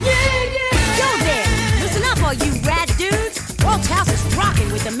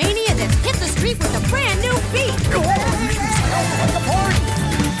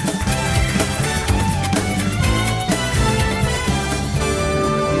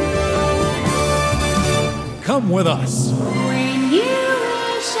come with us. When you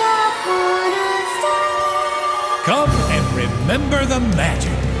wish upon a star. Come and remember the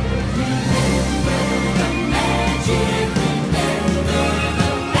magic.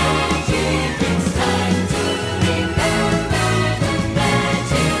 It's time to remember the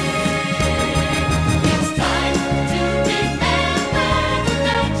magic. It's time to remember the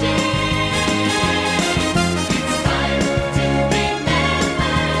magic. It's time to remember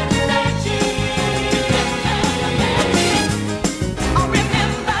the magic. Oh,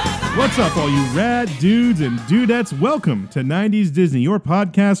 remember the What's up, all you rad dudes and dudettes? Welcome to 90s Disney, your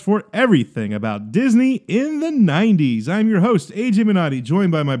podcast for everything about Disney in the 90s. I'm your host, AJ Minotti,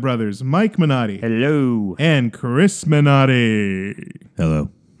 joined by my brothers, Mike Minotti. Hello. And Chris Minotti. Hello.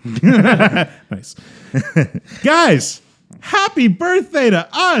 Nice. Guys, happy birthday to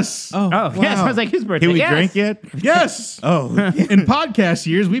us! Oh, yes, I was like, whose birthday? Did we Yes. drink yet? Yes! Oh, In podcast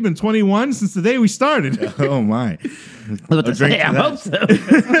years, we've been 21 since the day we started. oh my. I was about to drink say, I to hope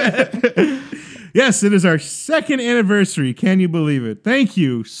so. Yes, it is our second anniversary. Can you believe it? Thank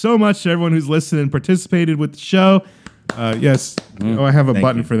you so much to everyone who's listened and participated with the show. Yes. Oh, I have a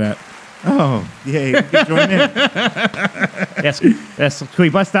button you. for that. Oh, yay. You can join in. yes. Can we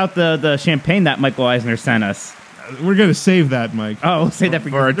bust out the champagne that Michael Eisner sent us? We're going to save that, Mike. Oh, we'll say that for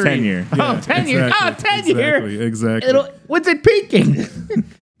For our year 10 10-year. Oh, 10 years. Oh, 10 years. Exactly. When's it peaking?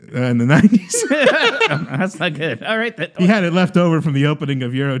 In the 90s. That's not good. All right. He had it left over from the opening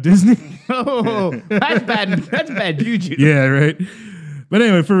of Euro Disney. Oh, that's bad. That's bad juju. Yeah, right. But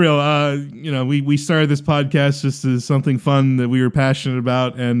anyway, for real, we started this podcast just as something fun that we were passionate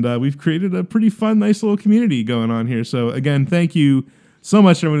about, and we've created a pretty fun, nice little community going on here. So again, thank you so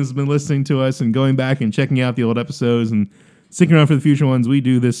much, everyone who's been listening to us and going back and checking out the old episodes and sticking around for the future ones. We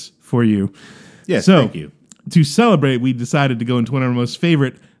do this for you. Yes, So, thank you. to celebrate, we decided to go into one of our most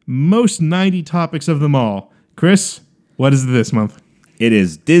favorite, most 90 topics of them all. Chris, what is it this month? It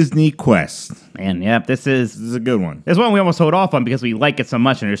is Disney Quest. Man, yep. This This is a good one. is one we almost hold off on because we like it so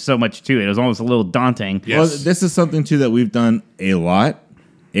much and there's so much to it. It was almost a little daunting. Yes. Well, this is something, too, that we've done a lot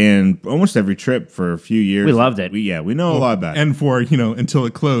in almost every trip for a few years. We loved it. We know a lot about it. And for, until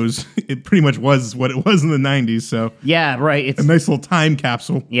it closed, it pretty much was what it was in the 90s. So Yeah, right. It's a nice little time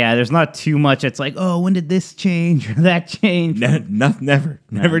capsule. yeah. There's not too much. It's like, oh, when did this change or that change? Never not-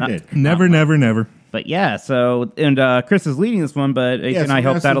 did. Never. But yeah, so and Chris is leading this one, but Yeah, can so I we're help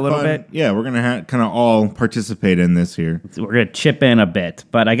gonna have that a some little fun. bit? Yeah, we're going to kind of all participate in this here. So we're gonna chip in a bit,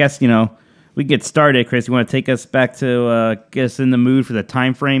 but I guess we get started. Chris, you want to take us back to get us in the mood for the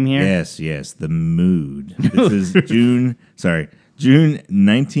time frame here? Yes, the mood. This is June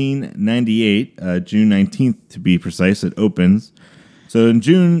 1998, June 19th to be precise, it opens. So in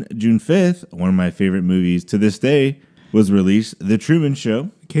June 5th, one of my favorite movies to this day was released, The Truman Show.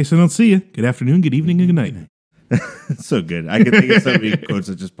 In case I don't see you, good afternoon, good evening, and good night. It's so good. I can think of so many quotes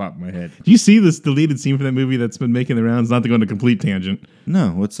that just popped in my head. Do you see this deleted scene from that movie that's been making the rounds? Not to go into complete tangent. No,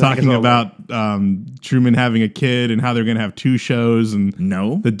 what's that? Talking about Truman having a kid and how they're going to have two shows and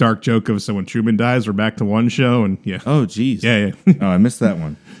No? the dark joke of so when Truman dies, we're back to one show. And yeah. Oh, geez. Yeah. Oh, I missed that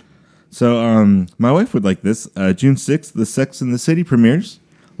one. So my wife would like this. June 6th, The Sex and the City premieres.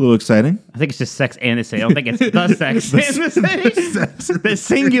 A little exciting. I think it's just Sex and the City. I don't think it's the Sex and the City. The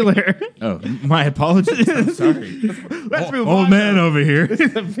singular. Oh, my apologies. I'm sorry. Let's move Old on. man over here.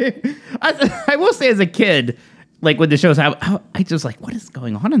 I will say, as a kid, like when the show's out, I just like, what is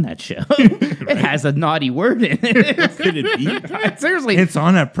going on in that show? It has a naughty word in it. Could it be? Seriously, It's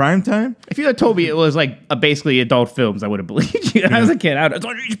on at prime time? if you had told me it was like basically adult films, I would have believed you. I was a kid. It's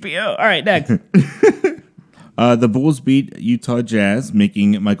on HBO. All right, next. The Bulls beat Utah Jazz,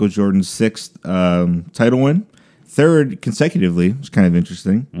 making Michael Jordan's sixth title win. Third consecutively, which is kind of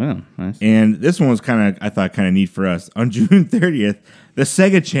interesting. Oh, nice. And this one was kind of neat for us. On June 30th, the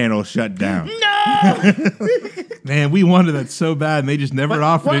Sega Channel shut down. Man, we wanted that so bad, and they just never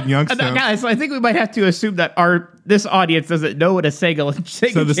offered it in Youngstown. Guys, I think we might have to assume that this audience doesn't know what a Sega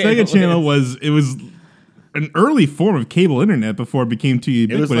So the Sega Channel was an early form of cable internet before it became too It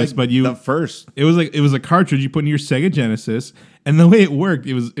was ubiquitous. like but the first. it was a cartridge you put in your Sega Genesis, and the way it worked,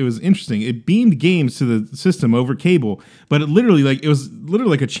 it was interesting. It beamed games to the system over cable, but it was literally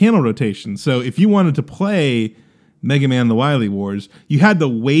like a channel rotation. So if you wanted to play Mega Man: The Wily Wars, you had to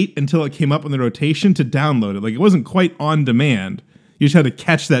wait until it came up in the rotation to download it. Like it wasn't quite on demand. You just had to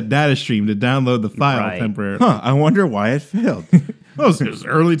catch that data stream to download the file Right. temporarily. Huh, I wonder why it failed. Well, it was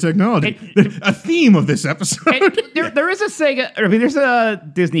early technology. A theme of this episode. And there is a Sega. I mean, there's a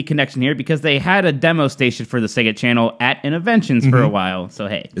Disney connection here because they had a demo station for the Sega Channel at Innoventions for a while. So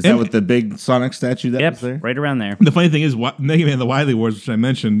hey, Is that with the big Sonic statue that yep, was there? right around there. The funny thing is, Mega Man: The Wily Wars, which I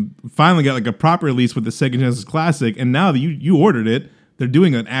mentioned, finally got like a proper release with the Sega Genesis Classic, and now that you ordered it, they're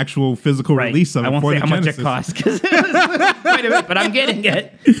doing an actual physical Right. release of it I won't for say the how much it Genesis. costs because wait a minute, but I'm getting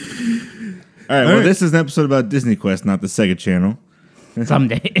it All right, well, right. this is an episode about Disney Quest, not the Sega Channel.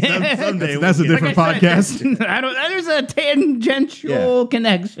 someday. Someday That's a different podcast. I don't. There's a tangential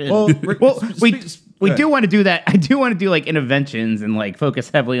connection. Well, we do want to do that. I do want to do like interventions and like focus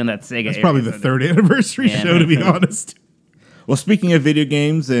heavily on that Sega. It's probably the third anniversary Yeah. show, to be honest. Well, speaking of video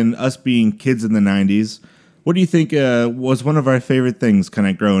games and us being kids in the 90s, what do you think was one of our favorite things kind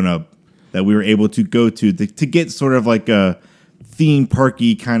of growing up that we were able to go to get sort of like a theme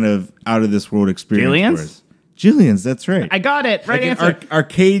parky kind of out of this world experience Jillian's? for us? Jillian's, that's right. I got it. Right like answer. an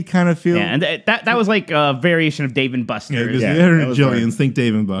arcade kind of feel. Yeah, and that was like a variation of Dave and Yeah, Buster's. because Yeah, the internet that was Jillians right. think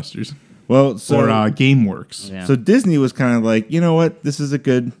Dave and Buster's Well, so or GameWorks. Yeah. So Disney was kind of like, you know what? This is a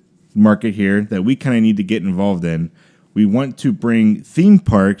good market here that we kind of need to get involved in. We want to bring theme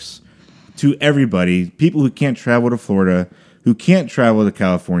parks to everybody, people who can't travel to Florida, who can't travel to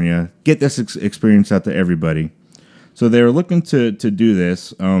California, get this experience out to everybody. So they were looking to do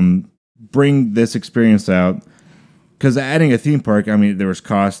this, bring this experience out. Because adding a theme park, I mean, there was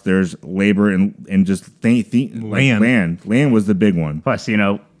cost, there's labor, and just Land. Land was the big one. Plus,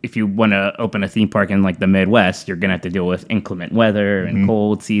 if you want to open a theme park in like the Midwest, you're gonna have to deal with inclement weather and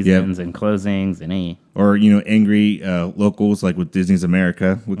cold seasons and closings and Or angry locals like with Disney's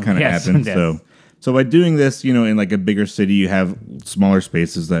America would kind of Yes, happen. yes. So by doing this, in like a bigger city, you have smaller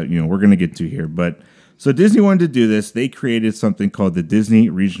spaces that we're going to get to here. But so Disney wanted to do this. They created something called the Disney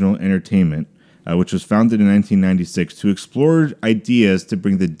Regional Entertainment, which was founded in 1996 to explore ideas to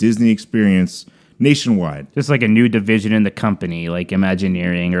bring the Disney experience nationwide. just like a new division in the company, like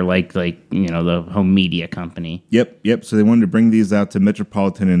Imagineering or like the home media company. Yep. So they wanted to bring these out to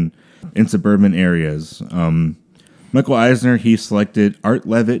metropolitan and suburban areas. Michael Eisner, he selected Art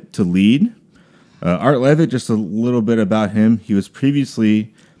Levitt to lead. Art Levitt, just a little bit about him. He was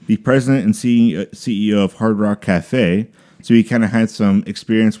previously the president and CEO of Hard Rock Cafe. So he kind of had some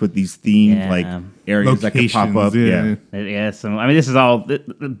experience with these themed like areas that could pop up. Locations, Yeah. Yeah, so I mean, this is all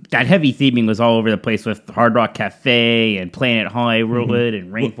that heavy theming was all over the place with Hard Rock Cafe and Planet Hollywood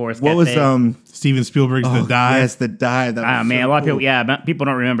and Rainforest What Cafe. was Steven Spielberg's The Dive. Yes, the dive. That Ah, was man, so a lot of cool. people, people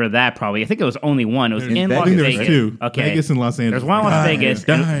don't remember that probably. I think it was only one. It was in I Las think there Vegas. was two. Okay. Vegas and Los Angeles. There's one in Las Vegas.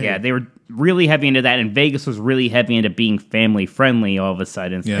 and, yeah, they were really heavy into that, and Vegas was really heavy into being family friendly all of a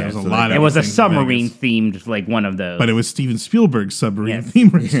sudden. Yeah, there was a so lot of It was a things in submarine Vegas. themed, like one of those. But it was Steven Spielberg's submarine Yes. theme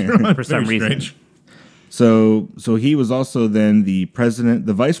restaurant. For some Very reason. strange. So he was also then the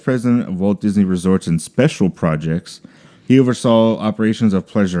vice president of Walt Disney Resorts and Special Projects. He oversaw operations of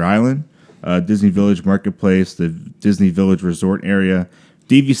Pleasure Island, Disney Village Marketplace, the Disney Village Resort area,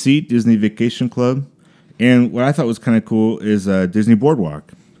 DVC, Disney Vacation Club, and what I thought was kind of cool is Disney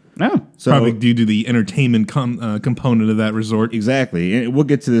Boardwalk. Oh. So Probably due to the entertainment component of that resort. exactly, and we'll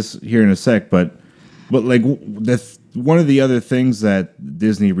get to this here in a sec, but like one of the other things that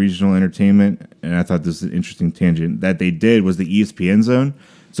Disney Regional Entertainment, and I thought this is an interesting tangent, that they did was the ESPN Zone.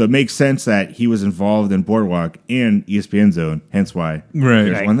 So it makes sense that he was involved in Boardwalk and ESPN Zone, hence why Right.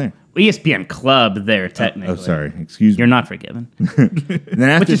 there's one there. ESPN Club there, technically. Oh, sorry, excuse You're me. not forgiven. And then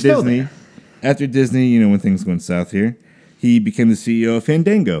after is still Disney, when things went south here, he became the CEO of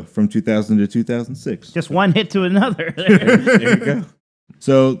Fandango from 2000 to 2006. Just one hit to another. There you go.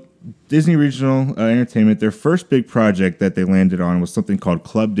 So Disney Regional Entertainment, their first big project that they landed on was something called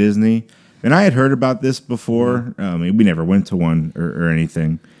Club Disney. And I had heard about this before. We never went to one or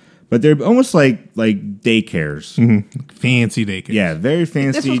anything. But they're almost like daycares. Fancy daycare. Yeah, very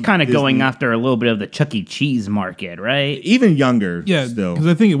fancy. This was kind of Disney. going after a little bit of the Chuck E. Cheese market, right? Even younger Yeah, still. because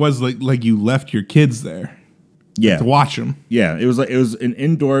I think it was like you left your kids there Yeah. to watch them. Yeah, it was an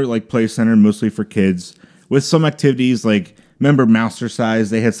indoor play center mostly for kids with some activities like remember Mousercise,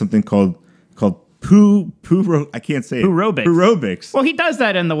 they had something called I can't say Pooh-robics. it. Pooh-robics. Well, he does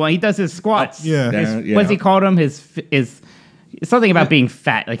that in the one. He does his squats. Yeah. His, what's he called him? His something about being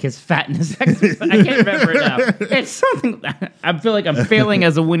fat, like his fatness. I can't remember it now. It's something. I feel like I'm failing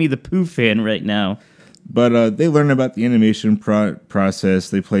as a Winnie the Pooh fan right now. But they learn about the animation process.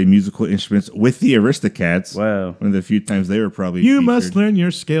 They play musical instruments with the Aristocats. Wow. One of the few times they were probably You featured. must learn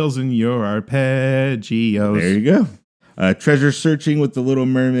your scales and your arpeggios. There you go. Treasure searching with the Little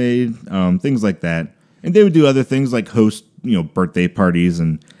Mermaid, things like that. And they would do other things like host, birthday parties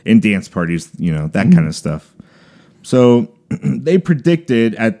and dance parties, that kind of stuff. So they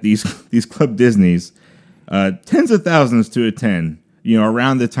predicted at these Club Disneys tens of thousands to attend,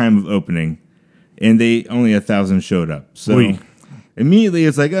 around the time of opening, and they only 1,000 showed up. So Oy. immediately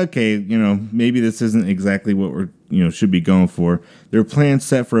it's like, okay, maybe this isn't exactly what we're should be going for. There were plans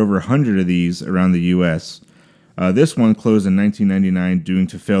set for over 100 of these around the U.S. This one closed in 1999, due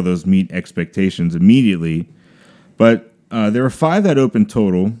to fail those meet expectations immediately. But there were 5 that opened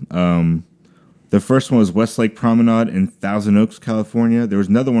total. The first one was Westlake Promenade in Thousand Oaks, California. There was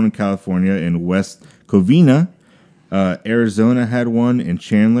another one in California in West Covina. Arizona had one in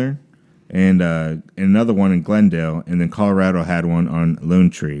Chandler, and another one in Glendale. And then Colorado had one on Lone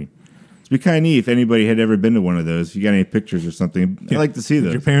Tree. It'd be kind of neat if anybody had ever been to one of those. If you got any pictures or something, I'd like to see Did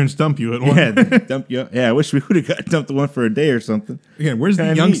those. your parents dump you at one? Yeah, dump you. Yeah, I wish we would have got dumped one for a day or something. Again, where's the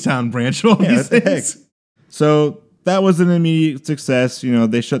Kinda Youngstown branch of all Yeah, these what the heck? things? So that was an immediate success.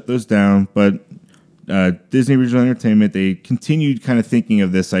 They shut those down, but Disney Regional Entertainment, they continued kind of thinking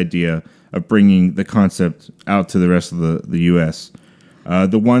of this idea of bringing the concept out to the rest of the U.S.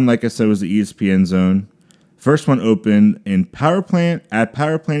 The one, like I said, was the ESPN Zone. First one opened in Power Plant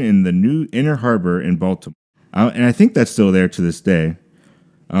in the new Inner Harbor in Baltimore, and I think that's still there to this day.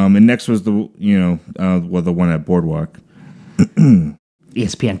 And next was the one at Boardwalk,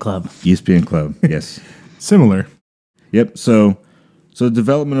 ESPN Club. ESPN Club. Yes. Similar. Yep. So the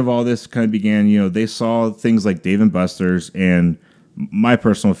development of all this kind of began. They saw things like Dave and Buster's and my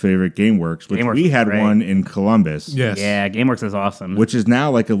personal favorite, GameWorks, which GameWorks we was had great. one in Columbus. Yes. Yeah, GameWorks is awesome. Which is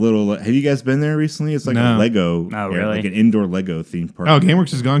now like a little. Have you guys been there recently? It's like No. a Lego. Oh, really? Like an indoor Lego theme park. Oh,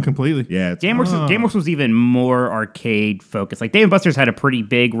 GameWorks is gone completely. Yeah. It's, GameWorks was even more arcade focused. Like Dave & Buster's had a pretty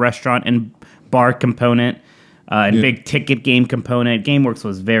big restaurant and bar component, and Yeah. big ticket game component. GameWorks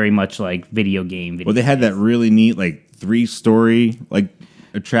was very much like video game. well, they had that really neat like 3-story like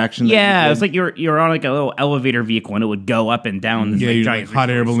attraction. that Yeah, you it was did. like you're on like a little elevator vehicle and it would go up and down. This, Yeah, like, you'd, giant like, hot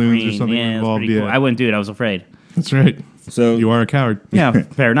air screen. balloons or something Yeah, it was involved, pretty cool. yeah. I wouldn't do it. I was afraid. That's right. So You are a coward. Yeah,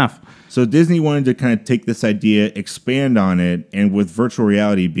 fair enough. So Disney wanted to kind of take this idea, expand on it, and with virtual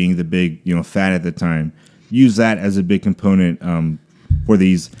reality being the big, fad at the time, use that as a big component for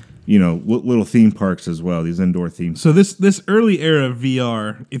these, little theme parks as well, these indoor themes. So this early era of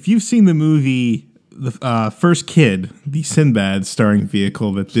VR, if you've seen the movie The First Kid, the Sinbad starring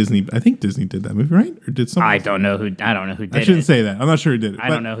vehicle that I think Disney did that movie, right? Or did someone? I don't know who did I shouldn't it. say that. I'm not sure who did it. I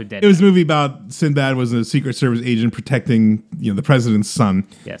but don't know who did it. It was it. a movie about Sinbad was a Secret Service agent protecting the president's son.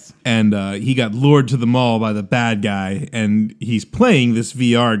 Yes. And he got lured to the mall by the bad guy, and he's playing this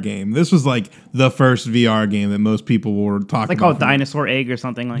VR game. This was like the first VR game that most people were talking Like about. called Dinosaur Egg or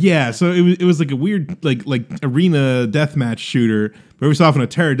something like Yeah, so it was like a weird like arena deathmatch shooter, but every so often a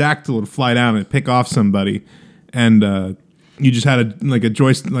pterodactyl would fly down and pick off somebody, and you just had a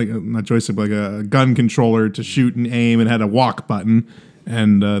joystick, not joystick, but like a gun controller to shoot and aim, and had a walk button,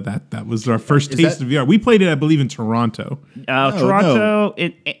 and that was our first taste that- of VR. We played it, I believe, in Toronto. Toronto,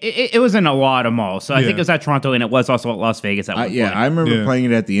 it was in a lot of malls. So I think Yeah. it was at Toronto and it was also at Las Vegas at one point. I remember Yeah. playing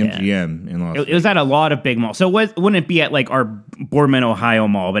it at the MGM in Las It was at a lot of big malls. So it wouldn't it be at like our Boardman, Ohio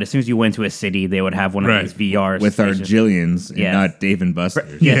mall, but as soon as you went to a city, they would have one of Right. these VRs. with our stations. Jillians and Yeah. not Dave and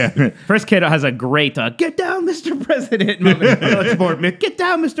Buster's. Yeah. First Kid has a great get down, Mr. President moment. It's Boardman, get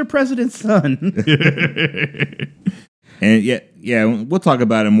down, Mr. President's son. And yeah, we'll talk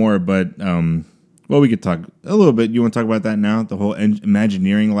about it more, but we could talk a little bit. You want to talk about that now? The whole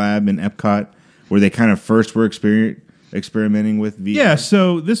Imagineering Lab in Epcot, where they kind of first were experimenting with VR. Yeah,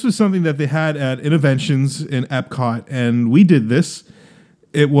 so this was something that they had at Innoventions in Epcot, and we did this.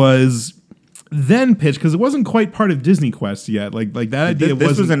 It was then pitched because it wasn't quite part of Disney Quest yet. Like that idea This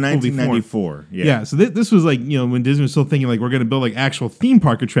was wasn't in fully formed. 1994. Yeah, so this was like when Disney was still thinking like we're going to build like actual theme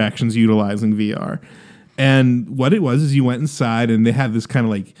park attractions utilizing VR. And what it was is you went inside and they had this kind of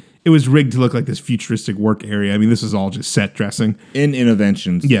like it was rigged to look like this futuristic work area. I mean, this is all just set dressing. In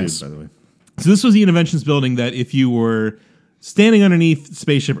Innoventions, Yes. too, by the way. So this was the Innoventions building that if you were standing underneath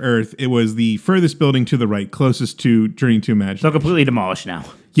Spaceship Earth, it was the furthest building to the right, closest to Journey to Imagination. So completely demolished now.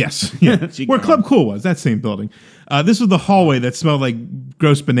 Yes, yeah. Where Club Cool was, that same building. This was the hallway that smelled like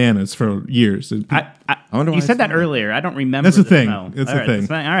gross bananas for years. I wonder why you said it's that not. earlier. I don't remember. That's the the thing. smell. It's All the right, thing. that's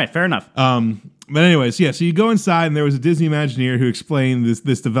fine. All right, fair enough. But anyways, yeah. So you go inside, and there was a Disney Imagineer who explained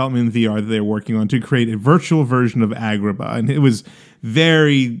this development in VR that they were working on to create a virtual version of Agrabah, and it was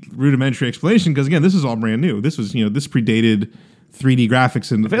very rudimentary explanation because again, this is all brand new. This was this predated 3D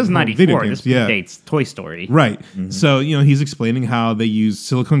graphics and if it was video 94, games. this predates Toy Story. Right. So, he's explaining how they use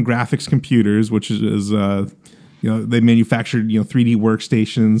Silicon Graphics computers, which is they manufactured, 3D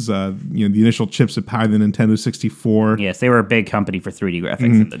workstations, the initial chips that powered the Nintendo 64. Yes, they were a big company for 3D graphics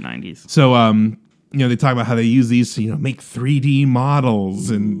in the 90s. So, they talk about how they use these to, make 3D models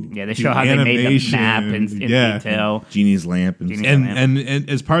and Yeah, they do show how they made the animation. map in detail. Genie's lamp and Genie's stuff. And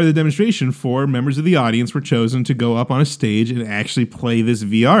as part of the demonstration, 4 members of the audience were chosen to go up on a stage and actually play this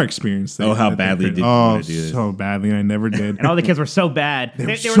VR experience. Oh, how that they badly created. did you Oh, want to do this? so badly, and I never did. And all the kids were so bad. They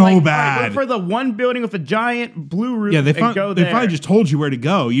were were so like, "All right, bad." look for the one building with a giant blue roof Yeah, they and go there. finally just told you where to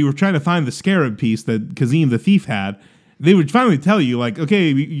go. You were trying to find the scarab piece that Kazim the thief had. They would finally tell you, like, okay,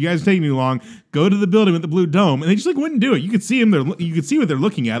 you guys are taking too long. Go to the building with the blue dome, and they just wouldn't do it. You could see them. You could see what they're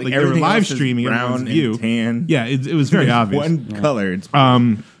looking at. Like they were everything live else is streaming brown everyone's and view. tan. Yeah, it was very obvious. One color. It's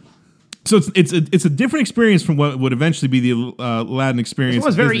So it's a different experience from what would eventually be the Aladdin experience. It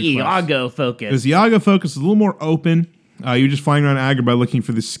was at very Disney Plus. Iago It focused. was Iago focused, a little more open. You're just flying around Agrabah looking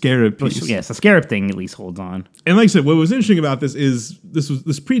for the scarab piece. Yes, the scarab thing at least holds on. And like I said, what was interesting about this is this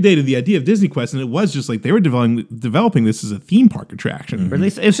predated the idea of Disney Quest, and it was just like they were developing this as a theme park attraction. Or at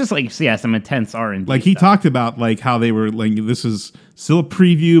least it was just like some intense R&D. Like he stuff. talked about like how they were like this is still a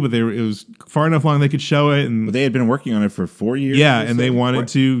preview, but it was far enough along they could show it, and they had been working on it for 4 years. yeah, and they wanted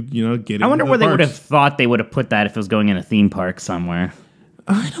to get it. I wonder into where the they would have parks. thought they would have put that if it was going in a theme park somewhere.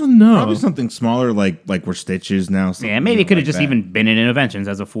 I don't know. Probably something smaller, like where Stitch is now. Yeah, maybe it could have like just that. even been in Innoventions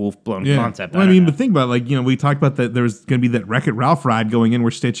as a full-blown Yeah. concept. Well, I mean, but think about it, like we talked about that there was going to be that Wreck-It Ralph ride going in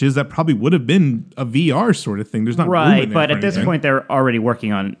where Stitch is. That probably would have been a VR sort of thing. There's not room in right, there but for at this anything. point, they're already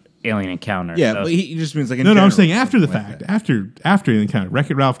working on Alien Encounter. Yeah, so. but he just means like in No, I'm general, saying after the something like fact, that. after the encounter,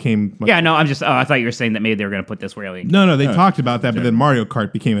 Wreck-It Ralph came. Yeah, no, I'm just. Oh, I thought you were saying that maybe they were going to put this where Alien. No, they talked about that, but then Mario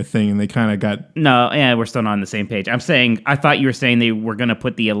Kart became a thing, and they kind of got. No, yeah, we're still not on the same page. I'm saying I thought you were saying they were going to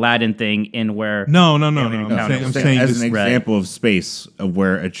put the Aladdin thing in where. No. Alien I'm Encounter. saying, I'm Saying saying as just, an example of space of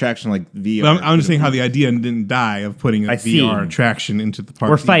where attraction like VR. I'm just saying how the idea didn't die of putting a I see. VR attraction into the park.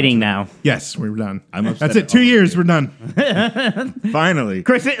 We're fighting now. Yes, we're done. I'm upset That's it. 2 all years, year. we're done. Finally.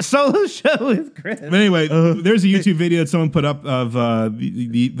 Chris, solo show with Chris. But anyway, there's a YouTube video that someone put up of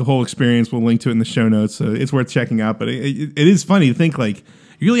the whole experience. We'll link to it in the show notes. So it's worth checking out. But it is funny to think like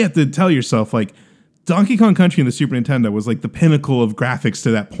you really have to tell yourself like Donkey Kong Country and the Super Nintendo was like the pinnacle of graphics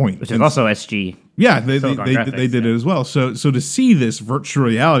to that point. Which is also SG. Yeah, they Silicon did Graphics, it as well. So to see this virtual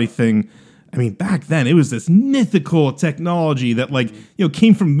reality thing, I mean, back then it was this mythical technology that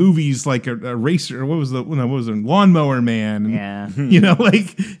came from movies like a racer. What was it? Lawnmower Man. And, Yeah.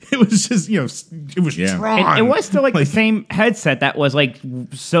 like it was just it was Yeah. Tron. It was still like the same headset that was like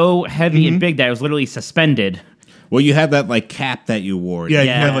so heavy and big that it was literally suspended. Well, you had that like cap that you wore. Yeah, you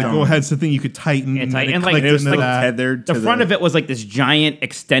Yeah. had like a little headset thing you could tighten. And it like clicked it was into like that. tethered to The front of it was like this giant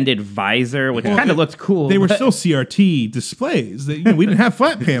extended visor, which kind of looked cool. They were but- still CRT displays. We didn't have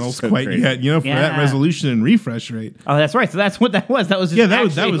flat panels So quite crazy. yet, for that Yeah. resolution and refresh rate. Oh, that's right. So that's what that was. That was just Yeah, that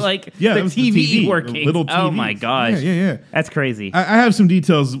was like that the was TV, the working. little Oh TVs. my gosh. Yeah. That's crazy. I have some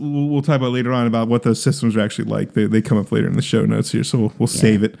details we'll talk about later on about what those systems are actually like. They come up later in the show notes here, so we'll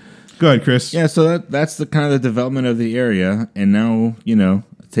save it. Go ahead, Chris. Yeah, so that's the kind of the development of the area, and now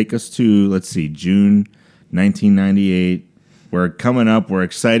take us to June 1998. We're coming up. We're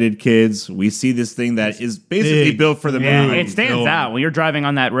excited, kids. We see this thing that is basically big. built for the Yeah, movie. it stands film. out when you're driving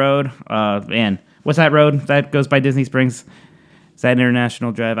on that road. Man, what's that road that goes by Disney Springs? Is that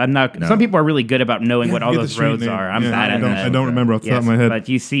International Drive? I'm not. No. Some people are really good about knowing Yeah, what I all forget the those street roads name. are. I'm Yeah, bad I at don't, that. I don't remember off the top of my head. But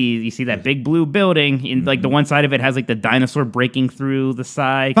you see that big blue building, and like the one side of it has like the dinosaur breaking through the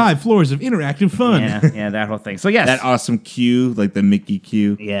side. 5 floors of interactive fun. Yeah, that whole thing. So yes, That awesome Q, like the Mickey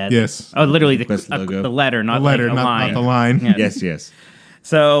Q. yeah, Yes. Oh, literally Quest logo. the letter, not The letter, like a not line. the line. Yeah. Yes.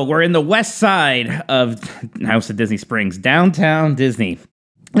 So we're in the west side of House of Disney Springs, downtown Disney.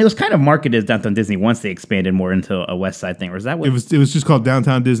 It was kind of marketed as Downtown Disney once they expanded more into a west side thing. Or is that what It was just called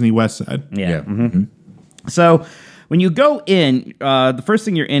Downtown Disney West Side. Yeah. So when you go in, the first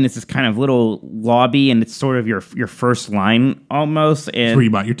thing you're in is this kind of little lobby, and it's sort of your first line almost. And Where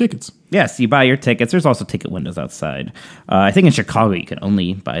you bought your tickets. yes, you buy your tickets. There's also ticket windows outside. I think in Chicago you can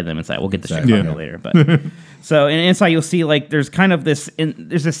only buy them inside. We'll get to Chicago Yeah. later, but so and inside you'll see like there's kind of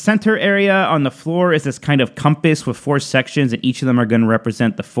there's a center area on the floor is this kind of compass with 4 sections, and each of them are going to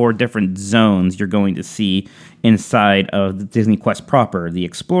represent the 4 different zones you're going to see inside of the Disney Quest proper: the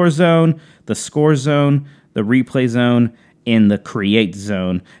Explore Zone, the Score Zone, the Replay Zone, in the Create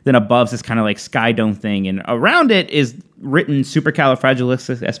Zone. Then above is this kind of like sky dome thing, and around it is written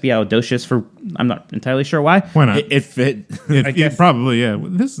supercalifragilisticexpialidocious for I'm not entirely sure why. Why not? It fit. It probably, yeah.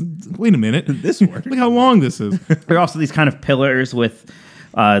 Wait a minute. This worked. Look how long this is. There are also these kind of pillars with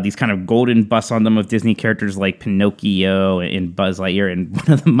these kind of golden busts on them of Disney characters like Pinocchio and Buzz Lightyear and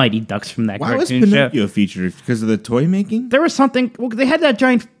one of the Mighty Ducks from that Why was cartoon show. Pinocchio featured? Because of the toy making? There was something. Well, they had that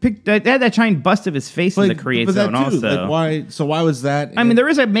giant bust of his face in the Create but that Zone. too, Also, like, why? So why was that? I mean, there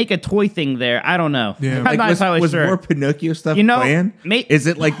is a make a toy thing there. I don't know. Yeah. I'm Like, not entirely was sure. more Pinocchio stuff You know, planned? Is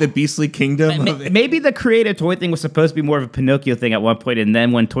it like the Beastly Kingdom? of it? Maybe the creative toy thing was supposed to be more of a Pinocchio thing at one point, and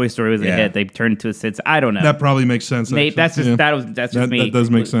then when Toy Story was a Yeah. hit, they turned to a Sid. I don't know. That probably makes sense. Maybe actually. that's just me. That does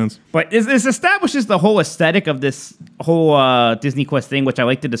make sense. But this establishes the whole aesthetic of this whole Disney Quest thing, which I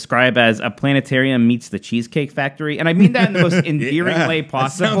like to describe as a planetarium meets the Cheesecake Factory, and I mean that in the most endearing Yeah, way that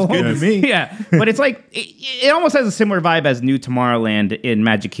possible. sounds good to me. Yeah, but it's like it almost has a similar vibe as New Tomorrowland in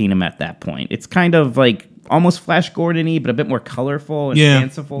Magic Kingdom at that point. It's kind of like almost Flash Gordon-y, but a bit more colorful and Yeah, a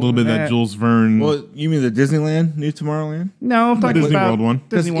fanciful. little bit of than that Jules Verne. Well, you mean the Disneyland, New Tomorrowland? No, I'm talking Disney about World one.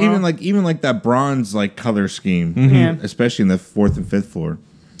 Because Disney World. even like that bronze like color scheme, Yeah. especially in the 4th and 5th floor.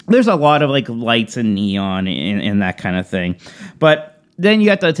 There's a lot of like lights and neon and that kind of thing, but then you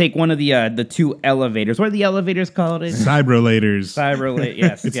have to take one of the two elevators. What are the elevators called? Cybrolators.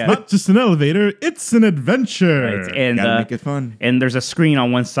 Yes, It's yeah. not just an elevator, it's an adventure. Right, and Gotta make it fun. And there's a screen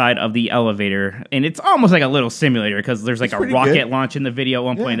on one side of the elevator, and it's almost like a little simulator because there's like a pretty rocket good. launch in the video at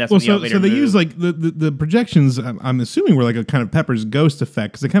one point. That's Well, when the elevator so they moves. use like the projections. I'm assuming were like a kind of Pepper's Ghost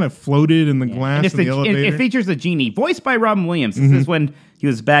effect because it kind of floated in the glass And in it's the it elevator. features a genie voiced by Robin Williams. This is when he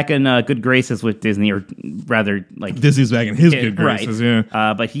was back in good graces with Disney, or rather, like Disney's back in his good graces.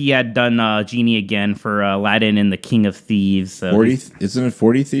 Yeah. But he had done Genie again for Aladdin and the King of Thieves. So 40, isn't it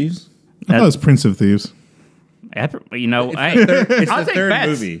 40 Thieves? I thought it was Prince of Thieves. you know, It's I'll the take third bets.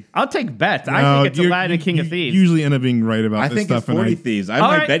 movie. I'll take bets. I No, think it's you're- Aladdin and King you of Thieves. Usually end up being right about I this think stuff. it's 40 Thieves. I All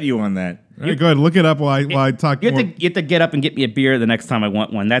might right. bet you on that. All right, go ahead, look it up while I talk You more. have to get up and get me a beer the next time I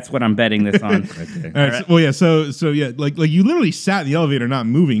want one. That's what I'm betting this on. Okay. All right. Well, yeah. So yeah, like you literally sat in the elevator, not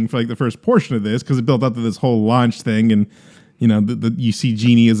moving for like the first portion of this because it built up to this whole launch thing, and you know, you see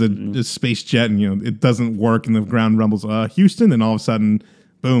Genie as a space jet, and you know it doesn't work, and the ground rumbles. Houston, and all of a sudden,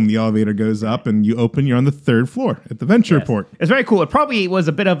 boom, the elevator goes up, and you open. You're on the 3rd floor at the Venture Port. It's very cool. It probably was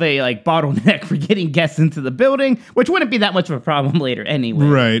a bit of a like bottleneck for getting guests into the building, which wouldn't be that much of a problem later anyway.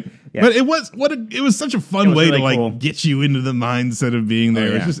 Right. Yeah. But it was such a fun was way really to like cool. get you into the mindset of being there.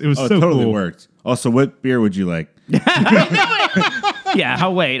 Yeah. It was so totally cool. worked. Also, what beer would you like? Yeah,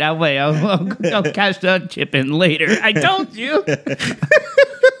 I'll wait. I'll cash that chip in later. I told you.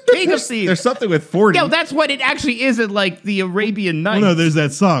 King of Thieves. There's something with 40. Yo, that's what it actually is in like the Arabian Nights. Well, no, there's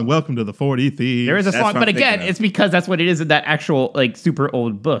that song, "Welcome to the 40 Thieves." There is a That's song, what but I'm again, thinking of. it's because that's what it is in that actual like super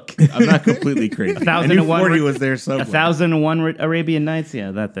old book. I'm not completely crazy. 1001 I knew 40 was there somewhere. 1001 Arabian Nights.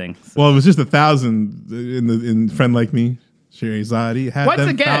 Yeah, that thing. Well, it was just 1,000 in Friend Like Me. Sherazade had Once them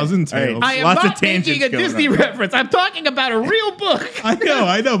again, 1,000 tales. All right. I am Lots of not making tangents a going Disney on. reference. I'm talking about a real book.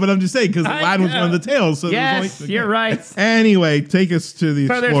 I know, but I'm just saying because I Aladdin was know. one of the tales. So there was Yes, only- you're right. Anyway, take us to the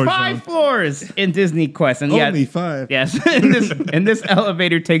So there's Explore 5 Zone. floors in Disney Quest, and Only 5. Yes, and this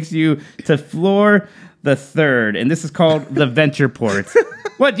elevator takes you to floor the 3rd, and this is called the Venture Port.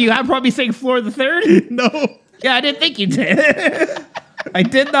 What do you? I'm probably saying floor the 3rd. No. Yeah, I didn't think you did. I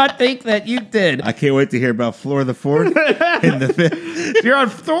did not think that you did. I can't wait to hear about floor the 4th and the 5th. You're on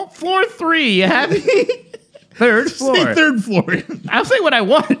floor 3. You happy? 3rd floor. Say 3rd floor. I'll say what I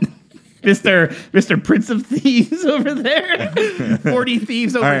want. Mr. Prince of Thieves over there. 40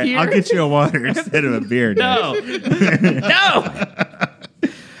 thieves over All right, here. I'll get you a water instead of a beer. No. No.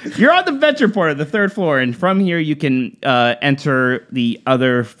 You're on the Venture Port, the 3rd floor, and from here you can enter the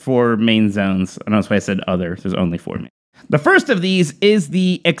other 4 main zones. I don't know why I said other. There's only 4 main. The first of these is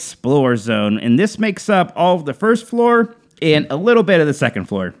the Explore Zone, and this makes up all of the 1st floor and a little bit of the 2nd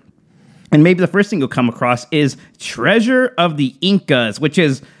floor. And maybe the first thing you'll come across is Treasure of the Incas, which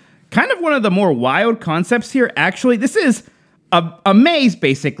is kind of one of the more wild concepts here. Actually, this is a maze,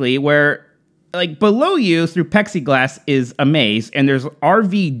 basically, where like below you through plexiglass is a maze, and there's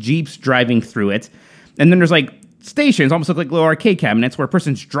RV Jeeps driving through it. And then there's like stations, almost look like little arcade cabinets, where a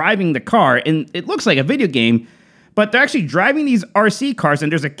person's driving the car, and it looks like a video game, but they're actually driving these RC cars,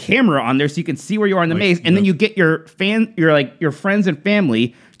 and there's a camera on there so you can see where you are in the maze, and then you get your friends and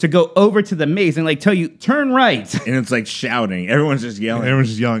family to go over to the maze and like tell you turn right. And it's like shouting. Everyone's just yelling. Everyone's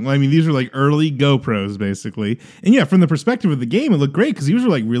just yelling. Well, I mean, these are like early GoPros, basically. And yeah, from the perspective of the game, it looked great because these were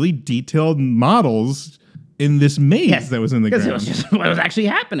like really detailed models in this maze Yes, that was in the because ground. it was just what was actually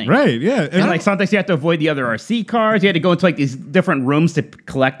happening. Right, yeah. And like sometimes you have to avoid the other RC cars. You had to go into like these different rooms to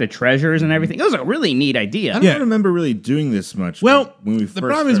collect the treasures and everything. It was a really neat idea. I don't remember really doing this much. well, when we the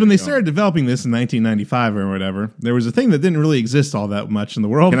problem is when they started developing this in 1995 or whatever, there was a thing that didn't really exist all that much in the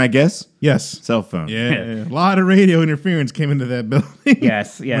world. Can I guess? Yes. Cell phone. Yeah, a lot of radio interference came into that building.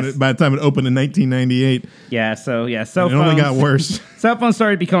 Yes, when yes. by the time it opened in 1998, Yeah, so it cell only phones. got worse. Cell phones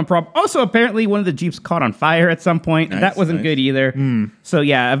started to become a problem. Also, apparently, one of the Jeeps caught on fire at some point. Nice, That wasn't nice. good either. So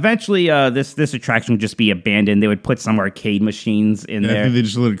yeah, eventually, this attraction would just be abandoned. They would put some arcade machines in I there. think they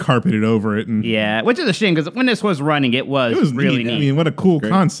just literally carpeted over it, and Yeah, which is a shame because when this was running, it was really neat. I mean, what a cool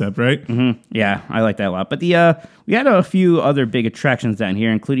concept, right? Yeah, I like that a lot. But we had a few other big attractions down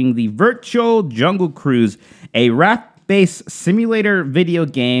here, including the Virtual Jungle Cruise, a raft-based simulator video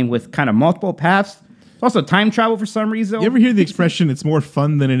game with kind of multiple paths. Also, time travel for some reason. You ever hear the expression "it's more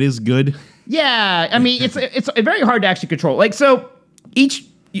fun than it is good"? Yeah, I mean it's very hard to actually control. Like so,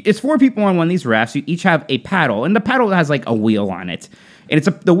 it's 4 people on one of these rafts. You each have a paddle, and the paddle has like a wheel on it, and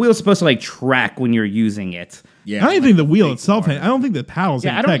the wheel's supposed to like track when you're using it. Yeah. I don't think the wheel itself. I don't think the paddles.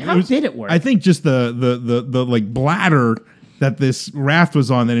 Yeah, had I don't- tech. how did it work? I think just the like bladder that this raft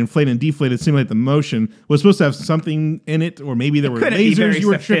was on that inflated and deflated, simulate the motion, was supposed to have something in it, or maybe there were couldn't be lasers very you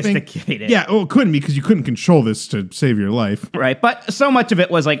were tripping. sophisticated. Yeah, well, it couldn't because you couldn't control this to save your life. Right, but so much of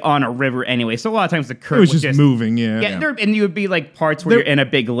it was like on a river anyway. So a lot of times the curve It was would just moving. Yeah, Yeah, and you would be like parts where There- you're in a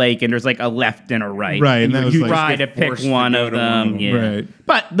big lake and there's like a left and a right. Right, and that was you like- try to Get pick forced to one go of to one of them. them. Yeah. Right.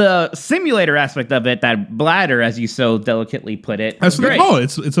 But the simulator aspect of it, that bladder, as you so delicately put it, that's what great. they call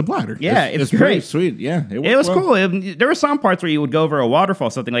it. It's a bladder. Yeah, It's it's pretty great. sweet. Yeah. It was cool. There were some parts where you would go over a waterfall,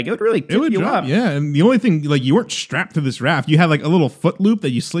 something like it would really tip It would you drop, up. yeah. And the only thing, like, you weren't strapped to this raft. You had like a little foot loop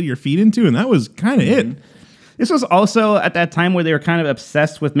that you slid your feet into, and that was kind of it. This was also at that time where they were kind of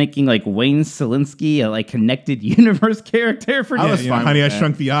obsessed with making like Wayne Selinsky a like connected universe character for I Disney. was You know, fine Honey, I with that.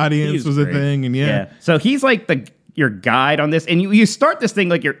 Shrunk the Audience He's was a great. thing, and Yeah. So he's like your guide on this, and you start this thing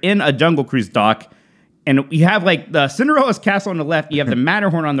like you're in a Jungle Cruise dock, and you have like the Cinderella's castle on the left, you have the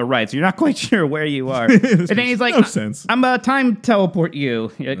Matterhorn on the right, so you're not quite sure where you are. And then he's like, no sense. I'm gonna time teleport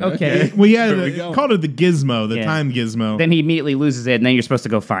you. You're like, okay. Well, yeah, There we go. called it the gizmo, the Yeah. time gizmo. Then he immediately loses it, and then you're supposed to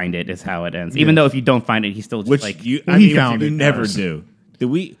go find it. Is how it ends. Even though if you don't find it, he's still just Which like you, Well, I he mean, found you it never first. do. Did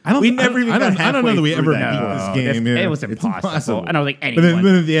we? I don't. We never even. I don't, got I don't know that we halfway ever through beat that. this game. Yeah. It was impossible. impossible. And I was like, But then, anyone.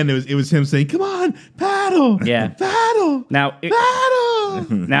 then at the end, it was him saying, "Come on, paddle, Yeah. paddle, Now,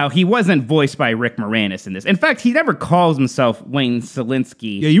 paddle." now he wasn't voiced by Rick Moranis in this. In fact, he never calls himself Wayne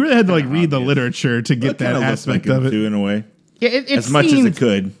Selinsky. Yeah, you really had to like read the literature to get that Kinda looks aspect like of him, it. too, in a way. Yeah, it As much as seemed it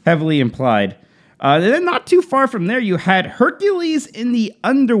could. heavily implied. Then not too far from there, you had Hercules in the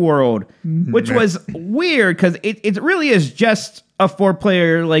Underworld, which was weird because it really is just a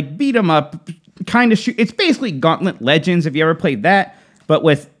 4-player like beat 'em up kind of shoot. It's basically Gauntlet Legends if you ever played that, but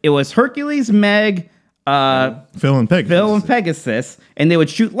it was Hercules, Meg, Phil and Peg. Phil and Pegasus, and they would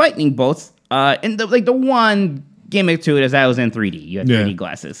shoot lightning bolts. And the one gimmick to it is that it was in 3D. You had 3D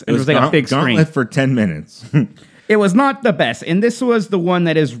glasses. And it was like a big screen. Gauntlet for 10 minutes. It was not the best, and this was the one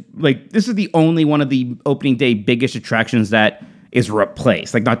that is like this is the only one of the opening day biggest attractions that is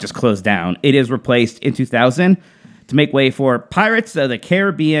replaced, like not just closed down. It is replaced in 2000 to make way for Pirates of the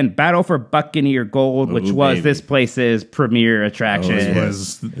Caribbean: Battle for Buccaneer Gold, which Ooh, was baby. this place's premier attraction.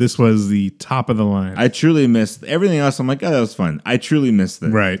 This was the top of the line. I truly missed everything else. I'm like, oh, that was fun. I truly missed it.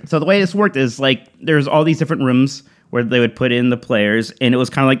 right. So the way this worked is like there's all these different rooms where they would put in the players, and it was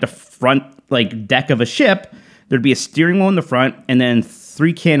kind of like the front like deck of a ship. There'd be a steering wheel in the front, and then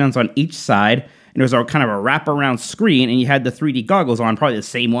 3 cannons on each side. And there was a kind of a wraparound screen, and you had the 3D goggles on, probably the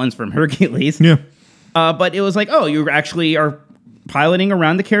same ones from Hercules. Yeah. But it was like, oh, you actually are piloting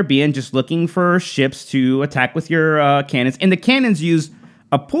around the Caribbean, just looking for ships to attack with your cannons. And the cannons use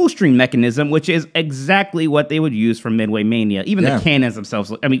a pull string mechanism, which is exactly what they would use for Midway Mania. Even Yeah. the cannons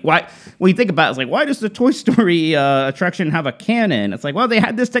themselves. I mean, why? When you think about it, it's like, why does the Toy Story attraction have a cannon? It's like, well, they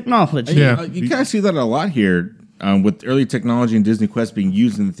had this technology. Yeah. You kind of see that a lot here with early technology and Disney Quest being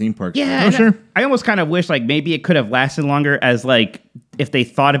used in the theme parks. Yeah, Oh, and sure. I I almost kind of wish like maybe it could have lasted longer as like if they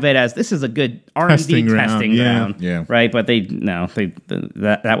thought of it as this is a good R&D Testing testing ground, ground. yeah. Right, but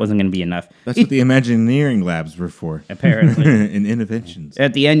that wasn't going to be enough. That's what the Imagineering labs were for. Apparently. And innovations.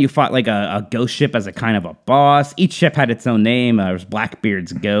 At the end, you fought like a ghost ship as a kind of a boss. Each ship had its own name. There was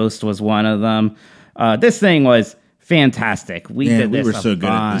Blackbeard's Ghost was one of them. This thing was fantastic. We Yeah, did we this were a so good at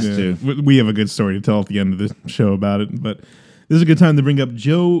bunch. this. too. We have a good story to tell at the end of the show about it, but this is a good time to bring up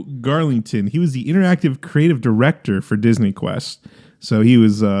Joe Garlington. He was the interactive creative director for Disney Quest. So he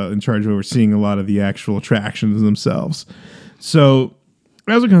was in charge of overseeing a lot of the actual attractions themselves. So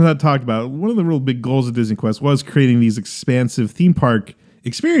as we kind of talked about, one of the real big goals of Disney Quest was creating these expansive theme park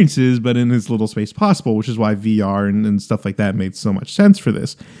experiences, but in as little space possible, which is why VR and stuff like that made so much sense for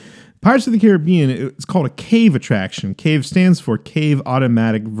this. Pirates of the Caribbean, it's called a cave attraction. Cave stands for Cave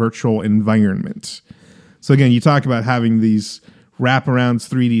Automatic Virtual Environment. So again, you talk about having these wraparounds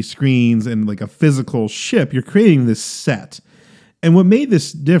 3D screens and like a physical ship. You're creating this set. And what made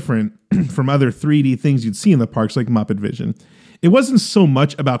this different from other 3D things you'd see in the parks like Muppet Vision, it wasn't so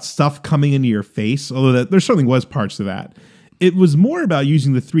much about stuff coming into your face, although there certainly was parts of that. It was more about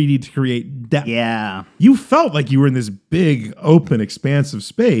using the 3D to create depth. Yeah. You felt like you were in this big, open, expansive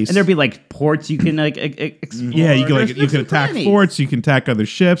space. And there'd be like ports you can like explore. Yeah, you can There's you can some attack plenty. forts, you can attack other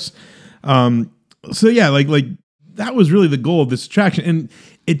ships. So yeah, like that was really the goal of this attraction, and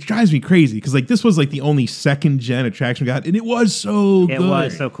it drives me crazy because like this was like the only second gen attraction we got, and it was so good. It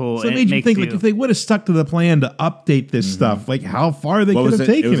was so cool. So it and made you makes think like if they would have stuck to the plan to update this stuff, like how far they What could was have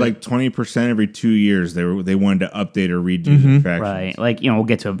it? taken It was like 20% every 2 years. They wanted to update or redo the attraction. Right. Like, we'll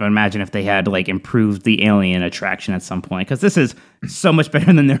get to it, but imagine if they had like improved the alien attraction at some point, because this is so much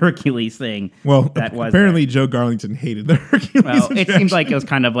better than the Hercules thing. Well, that was apparently Joe Garlington hated the Hercules. Well, it attraction. seems like it was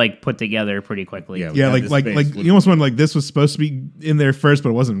kind of like put together pretty quickly. Yeah. Yeah, had like this like space like with- you almost went like this was supposed to be in there first, but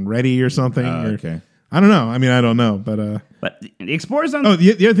it wasn't ready or something. or- okay. I don't know. I mean, I don't know, but But the Explorer Zone. oh,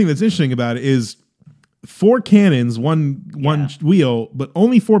 the other thing that's interesting about it is 4 cannons, one wheel, but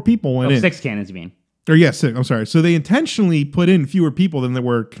only 4 people went in. 6 cannons, you mean? Or yes, 6. I'm sorry. So they intentionally put in fewer people than there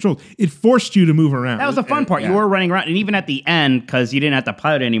were controlled. It forced you to move around. That was the fun part. You were running around, and even at the end, because you didn't have to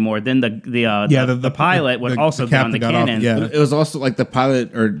pilot anymore, then the pilot would also get on the captain got off, cannon. yeah. It was also like the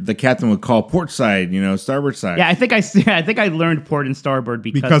pilot or the captain would call port side, starboard side. Yeah, I think I learned port and starboard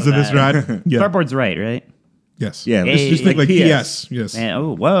because of this that. ride. Yeah. Starboard's right, right? Yes. Yeah, Hey. Just think like PS. PS. Yes. And,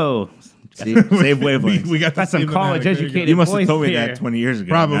 oh, whoa. Save wavelengths. We got Got some college educated You must have voice told me here. that 20 years ago.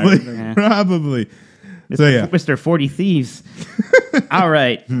 Probably. Now- Probably. So yeah. Mr. 40 Thieves. All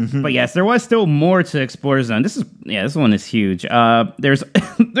right. But yes, there was still more to Explorer Zone. This one is huge. There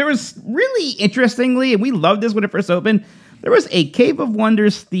was really interestingly, and we loved this when it first opened, there was a Cave of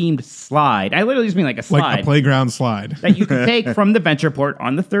Wonders themed slide. I literally just mean like a slide Like a playground slide. that you could take from the Venture Port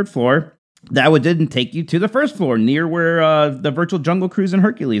on the 3rd floor. That didn't take you to the 1st floor near where the Virtual Jungle Cruise and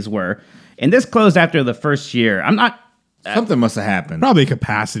Hercules were. And this closed after the first year. Something must have happened. Probably a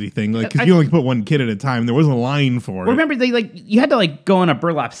capacity thing. Like, because you only put one kid at a time. There wasn't a line for it. Remember, you had to go on a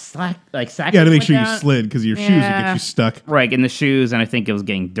burlap sack. Yeah, to make sure you slid because your shoes would get you stuck. Right, in the shoes, and I think it was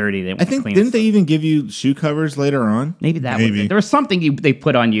getting dirty. They I think didn't they even give you shoe covers later on? Maybe that was Maybe. it. There was something they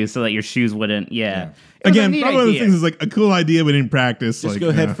put on you so that your shoes wouldn't. Yeah. It was a Again, neat probably one of the idea. things is like a cool idea, but in practice, Just like,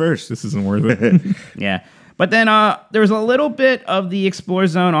 go head nah, first. This isn't worth it. Yeah. But then there was a little bit of the Explorer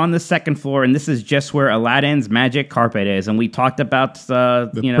Zone on the 2nd floor, and this is just where Aladdin's magic carpet is. And we talked about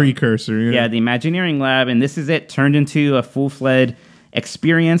The precursor. Yeah, the Imagineering Lab, and this is it turned into a full-fledged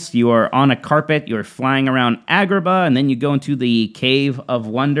experience. You are on a carpet, you're flying around Agrabah, and then you go into the Cave of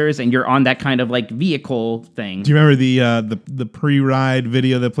Wonders, and you're on that kind of vehicle thing. Do you remember the pre-ride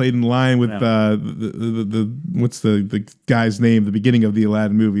video that played in line with the what's the guy's name? The beginning of the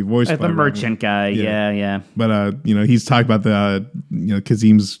Aladdin movie, voiced by The Robin merchant guy, Yeah. yeah. But he's talking about the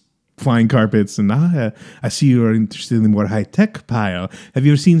Kazim's flying carpets, and I see you are interested in the more high tech pile. Have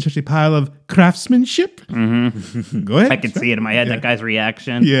you ever seen such a pile of craftsmanship? Mm-hmm. Go ahead. I can see it in my head, that guy's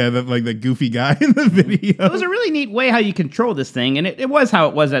reaction. Yeah, the goofy guy in the video. It was a really neat way how you control this thing, and it was how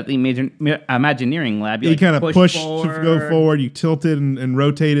it was at the Imagineering Lab. You kind of pushed to go forward. You tilted and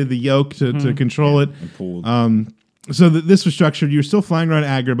rotated the yoke to control it. And pulled. So this was structured. You were still flying around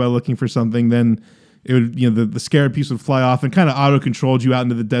Agrabah looking for something. Then it would, the scarab piece would fly off and kind of auto controlled you out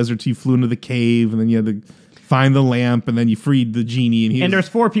into the desert. So you flew into the cave, and then you had to find the lamp, and then you freed the genie. And there's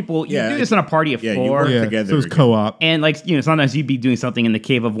 4 people. You do this in a party of 4. you work together. So it was co-op. And sometimes you'd be doing something in the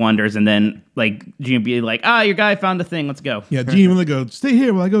Cave of Wonders, and then Genie would be like, your guy found the thing. Let's go. Yeah, Genie would go, stay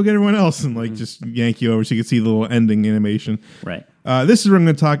here while I go get everyone else, and just yank you over so you could see the little ending animation. Right. This is where I'm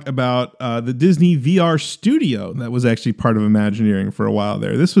going to talk about the Disney VR Studio that was actually part of Imagineering for a while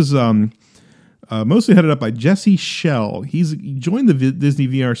there. This was mostly headed up by Jesse Schell. He joined the Disney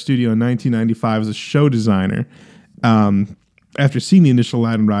VR Studio in 1995 as a show designer after seeing the initial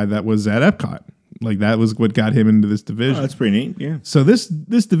Aladdin ride that was at Epcot. That was what got him into this division. Oh, that's pretty neat. Yeah. So this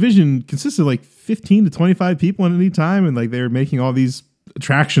division consisted of 15 to 25 people at any time, and they were making all these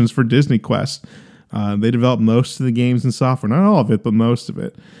attractions for Disney Quest. They developed most of the games and software, not all of it, but most of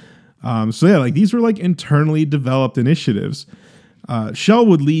it. These were internally developed initiatives. Shell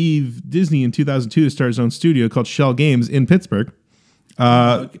would leave Disney in 2002 to start his own studio called Shell Games in Pittsburgh.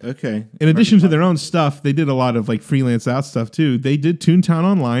 Okay. In addition to their own stuff, they did a lot of like freelance out stuff too. They did Toontown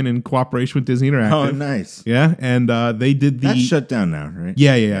Online in cooperation with Disney Interactive. Oh, nice. Yeah, and they did the That's shut down now, right?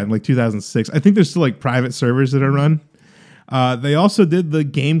 yeah, in like 2006. I think there's still like private servers that are run. They also did the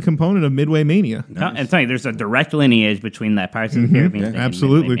game component of Midway Mania. I'm telling you, there's a direct lineage between that Pirates of the Caribbean thing and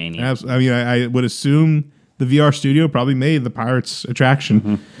Absolutely. Midway Mania. I mean, I would assume the VR studio probably made the Pirates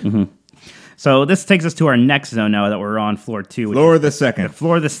attraction. So this takes us to our next zone now that we're on floor 2. Which Lower is the second.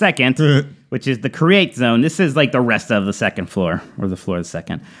 floor of the second, which is the create zone. This is like the rest of the second floor, or the floor of the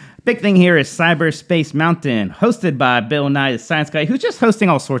second. Big thing here is Cyberspace Mountain, hosted by Bill Nye the Science Guy, who's just hosting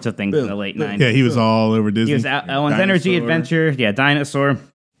all sorts of things in the late 90s. Yeah, he was all over Disney. He was Ellen's Energy Dinosaur. Adventure. Yeah, Dinosaur.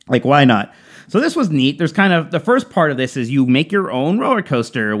 Like, why not? So this was neat. There's kind of, the first part of this is you make your own roller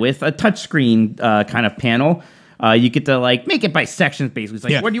coaster with a touchscreen kind of panel. You get to like make it by sections, basically. It's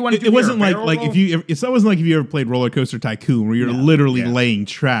like, what do you want to do? It wasn't here, a like barrel like roll? if you it's that wasn't like if you ever played Roller Coaster Tycoon where you're literally laying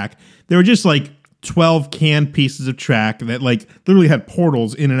track. They were just like 12 canned pieces of track that like literally had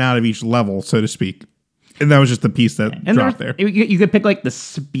portals in and out of each level, so to speak. And that was just the piece that and dropped there. You could pick like the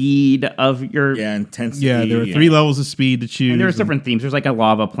speed of your. Yeah, intensity. Yeah, there were 3 levels of speed to choose. And there's different themes. There's like a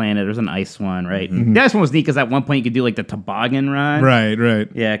lava planet. There's an ice one, right? The ice one was neat because at one point you could do like the toboggan ride. Right.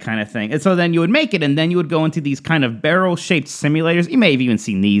 Yeah, kind of thing. And so then you would make it, and then you would go into these kind of barrel-shaped simulators. You may have even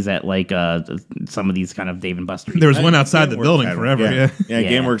seen these at like some of these kind of Dave and Buster's. There was one outside the GameWorks building had one. forever. Yeah. Yeah,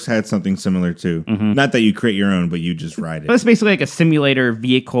 Yeah. GameWorks had something similar too. Not that you create your own, but you just ride But it. it's basically like a simulator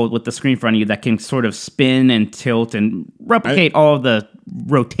vehicle with the screen in front of you that can sort of spin and tilt and replicate all of the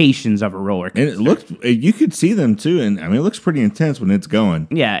rotations of a roller coaster. And it looked, you could see them too. And I mean, it looks pretty intense when it's going.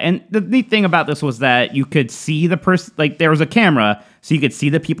 Yeah, and the neat thing about this was that you could see the person, like there was a camera, so you could see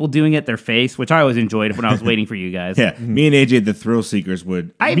the people doing it, their face, which I always enjoyed when I was waiting for you guys. Yeah, me and AJ, the thrill seekers,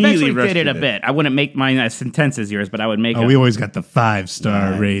 would I immediately eventually rush did it to a this. bit. I wouldn't make mine as intense as yours, but I would make Oh, a- we always got the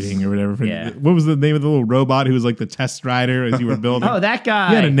 5-star Nice. rating or whatever. For, Yeah. What was the name of the little robot who was like the test rider as you were building? Oh, that guy.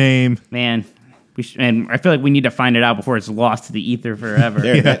 He had a name. Man, and I feel like we need to find it out before it's lost to the ether forever.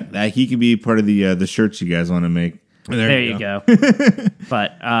 There, that he could be part of the shirts you guys want to make. There you go.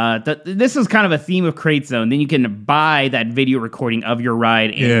 But this is kind of a theme of Crate Zone. Then you can buy that video recording of your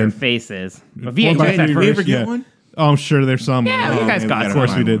ride and Yeah. your faces. A Well, VHS by- at did we first. ever get one? Oh, I'm sure there's some. Yeah, you guys maybe got we Of some. course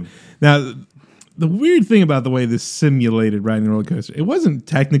we find did. one. Now, the weird thing about the way this simulated riding the roller coaster, it wasn't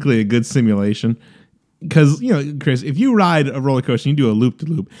technically a good simulation. Because, you know, Chris, if you ride a roller coaster and you do a loop to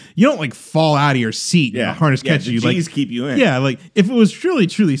loop, you don't like fall out of your seat and the harness catches the you. G's Like, keep you in. yeah, like if it was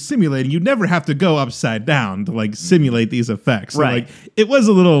truly simulating, you'd never have to go upside down to like simulate these effects. So, Right. like, it was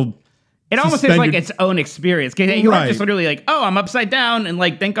a little. It almost is Suspend like your- its own experience. 'Cause you Right. are just literally like, oh, I'm upside down, and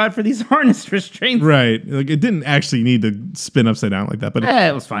like, thank God for these harness restraints. Right. Like, it didn't actually need to spin upside down like that. But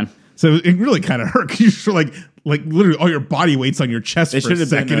It was fun. so it really kind of hurt because you're like literally all your body weight's on your chest They for should a have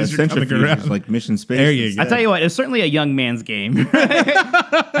been second as you're coming centrifuges, around. like Mission Space. There you go. I tell you what, it's certainly a young man's game.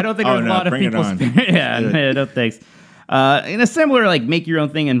 I don't think Oh, there's a no, lot of bring it people. on. Yeah, no thanks. In a similar like make your own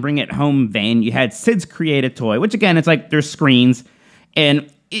thing and bring it home vein, you had Sid's Create a Toy, which again, it's like there's screens, and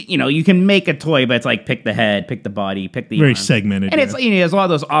you know you can make a toy, but it's like pick the head, pick the body, pick the Very arm. segmented, and yeah. it's you know there's a lot of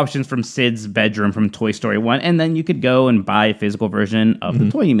those options from Sid's bedroom from Toy Story 1, and then you could go and buy a physical version of Mm-hmm.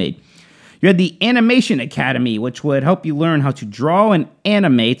 the toy you made. You had the Animation Academy, which would help you learn how to draw and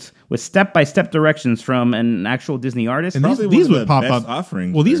animate with step-by-step directions from an actual Disney artist. And Probably these one of would the pop best up.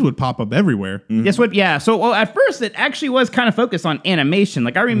 offerings Well, these there. would pop up everywhere. This would, yeah. So, well, at first, it actually was kind of focused on animation.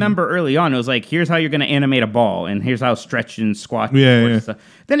 Like, I remember early on, it was like, here's how you're going to animate a ball, and here's how stretch and squat. Yeah, and yeah. stuff.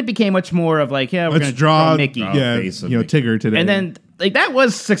 Then it became much more of like, yeah, we're Let's going to draw, Mickey. yeah, face of you know, Mickey. Tigger today. And then, like, that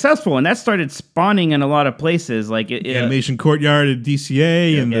was successful, and that started spawning in a lot of places. Like, Animation Courtyard at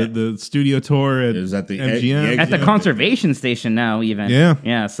DCA and Yeah. the studio tour at It was at the MGM. egg- at the Yeah. conservation station now, even. Yeah.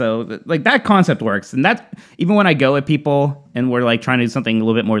 Yeah. So, like, that concept works. And that, even when I go at people and we're like trying to do something a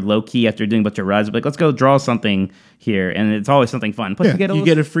little bit more low key after doing a bunch of rides, like, let's go draw something here. And it's always something fun. Plus, Yeah, you get a You little,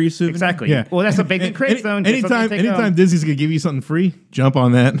 get a free souvenir. exactly. Yeah. Well, that's a big Crate Zone. Just something to take Anytime home. Disney's gonna give you something free, jump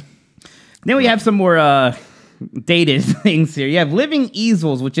on that. Then we have some more dated things here. You have Living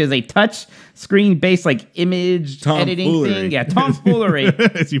Easels, which is a touch screen based like image editing Tomfoolery. thing. Yeah, tomfoolery.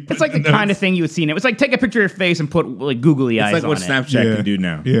 As you put It's like the notes. kind of thing you would see in it. It's like take a picture of your face and put like googly eyes It's like on what it. Snapchat Yeah. can do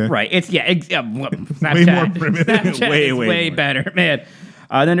now. Yeah. Right. It's Snapchat. more primitive. Snapchat Way, is way way more. better, man.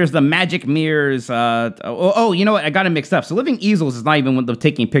 Then there's the magic mirrors. You know what? I got it mixed up. So Living Easels is not even with the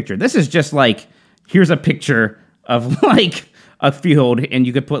taking picture. This is just like here's a picture of like a field, and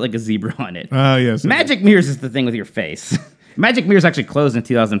you could put like a zebra on it. Oh yes. Magic mirrors is the thing with your face. Magic mirrors actually closed in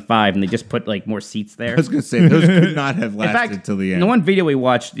 2005, and they just put like more seats there. I was gonna say those could not have In lasted fact, till the in end. the one video we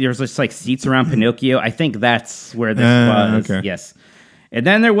watched, there's just like seats around Pinocchio. I think that's where this was. okay. Yes. And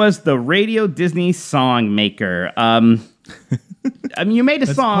then there was the Radio Disney Song Maker. I mean, you made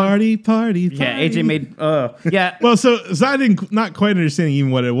a song. Party. Yeah, AJ made. Yeah. Well, so I didn't not quite understanding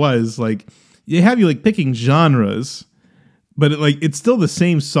even what it was. Like, they have you like picking genres, but it's still the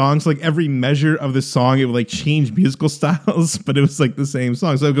same songs. Like every measure of the song, it would like change musical styles, but it was like the same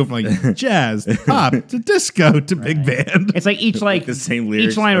song. So I'd go from like jazz to pop to disco to big band. It's like each the same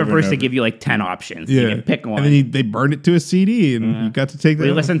lyrics each line of over verse and they over. give you like 10 options. Yeah, You can pick one. and then they burned it to a CD, and you got to take that.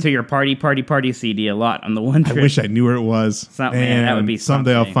 we listened to your party CD a lot on the one I trip. wish I knew where it was. Man, that would be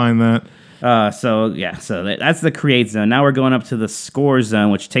someday. something. I'll find that. So that's the create zone. Now we're going up to the score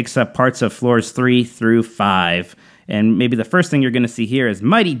zone, which takes up parts of floors 3 through 5. And maybe the first thing you're going to see here is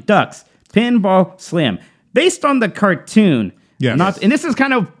Mighty Ducks Pinball Slam, based on the cartoon. Yes. And this is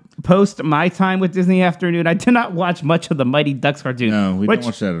kind of post my time with Disney Afternoon. I did not watch much of the Mighty Ducks cartoon. No, we didn't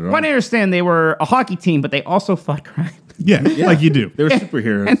watch that at all. What I understand, they were a hockey team, but they also fought crime. Yeah, like you do. They were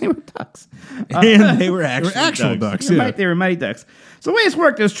superheroes. And they were ducks. and they were actually actual ducks. They were Mighty Ducks. So the way it's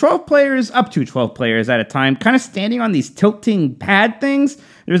worked is 12 players, up to 12 players at a time, kind of standing on these tilting pad things.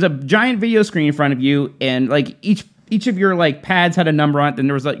 There's a giant video screen in front of you, and like each of your like pads had a number on it. Then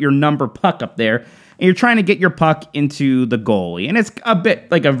there was your number puck up there, and you're trying to get your puck into the goalie, and it's a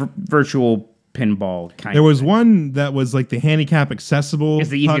bit like a virtual pinball kind. There of was one that was like the handicap accessible. It's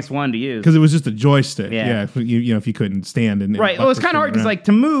the easiest one to use. because it was just a joystick. Yeah. if if you couldn't stand and Right. Well, it's kind of hard because like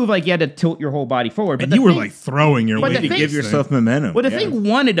to move, like you had to tilt your whole body forward. But and the you were thing- like throwing your But weight. the to thing- give yourself momentum. well, the Yeah. thing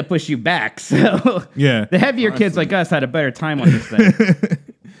wanted to push you back. So Yeah. the heavier kids like us had a better time on this thing.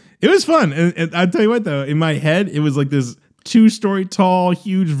 It was fun, and I'll tell you what though, in my head it was like this 2-story tall,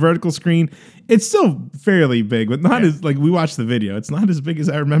 huge vertical screen. It's still fairly big, but not as like we watched the video. It's not as big as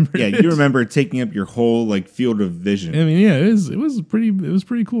I remember. Yeah, it. you remember taking up your whole like field of vision. I mean, yeah, it was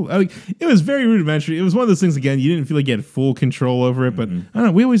pretty cool. It was very rudimentary. It was one of those things again. You didn't feel like you had full control over it, but I don't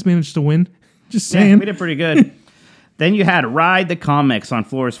know. We always managed to win. Just Yeah, saying. we did pretty good. Then you had Ride the Comics on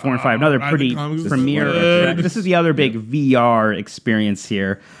floors 4 and 5. Another Ride the pretty Comics was premiere. good. This is the other big VR experience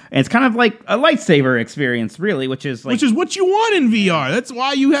here. And it's kind of like a lightsaber experience, really, which is like... Which is what you want in VR. That's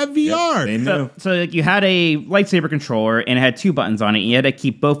why you have VR. They know. So like you had a lightsaber controller and it had 2 buttons on it. And you had to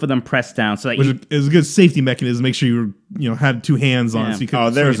keep both of them pressed down so that Which you... is a good safety mechanism. Make sure you had 2 hands on Yeah. it. So you couldn't Oh,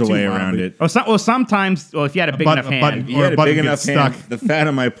 there's swing a it way too around wildly. it. Sometimes, if you had a big enough hand... button. If you Or had a a button big gets enough hand, stuck. the fat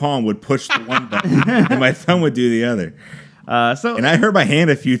of my palm would push the one button, and my thumb would do the other. So And I hurt my hand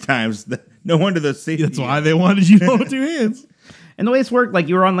a few times. No wonder the safety. That's why they wanted you to hold 2 hands. And the way it's worked, like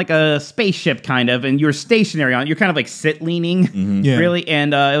you were on like a spaceship kind of, and you were stationary on it. You're kind of like sit leaning, Yeah. really.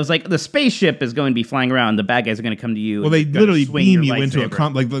 And it was like the spaceship is going to be flying around. The bad guys are going to come to you. Well, they and you gotta literally swing beam your you into a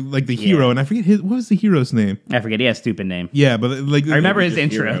lightsaber. like the hero, and I forget what was the hero's name. I forget. He has a stupid name. Yeah, but like I remember his the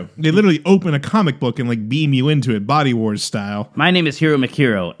intro. hero. They literally open a comic book and like beam you into it, Body Wars style. My name is Hiro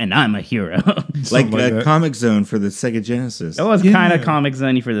Makiro, and I'm a hero. like Something like a that. Comic Zone for the Sega Genesis. It was Yeah. kind of Comic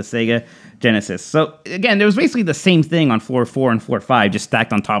Zone for the Sega Genesis. So again, there was basically the same thing on floor 4 and floor 5, just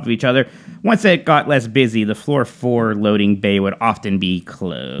stacked on top of each other. Once it got less busy, the floor 4 loading bay would often be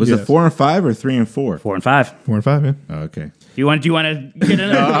closed. Was Yes. it 4 and 5 or 3 and 4? 4 and 5. 4 and 5, yeah. Oh, okay. Do you want to get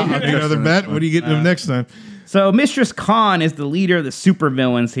another? Another bet. What are you getting them next time? So Mistress Khan is the leader of the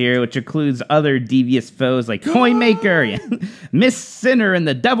supervillains here, which includes other devious foes like Toymaker, Miss Sinner, and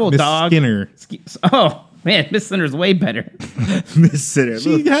the Devil Miss Dog. Skinner. Oh man, Miss Sinner's way better. Miss Sitter.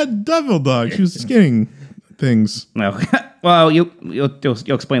 She had Devil Dog. She was skinning things. No, well, you'll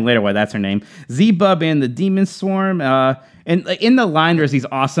explain later why that's her name. Z-Bub and the Demon Swarm. And like, in the line, there's these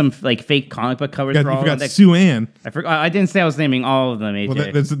awesome like fake comic book covers You for all of forgot them. Sue Ann. I forgot. I didn't say I was naming all of them. AJ.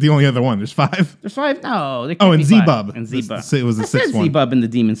 Well, that's the only other one. There's 5. There's 5. No. there Oh, can't and be Z-Bub. 5. And Z-Bub. It was the I said 6th one. Z-Bub and the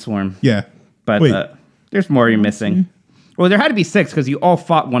Demon Swarm. Yeah. But Wait. Mm-hmm. There's more you're missing. Well, there had to be 6 because you all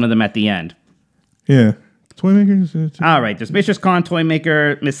fought one of them at the end. Yeah. Toymakers. All right, there's Mistress Khan,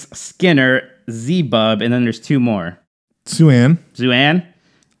 Toymaker, Miss Skinner, Z-Bub, and then there's 2 more. Sue Ann. Zuan?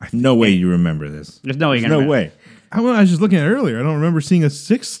 No way you remember this. There's no way you're There's gonna no remember. way. I was just looking at it earlier. I don't remember seeing a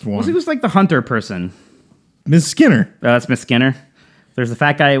 6th Well, he one. was like the hunter person. Miss Skinner. That's Miss Skinner. There's the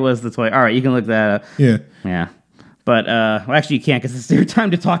fat guy who was the toy. All right, you can look that up. Yeah. Yeah. But, well, actually, you can't because it's their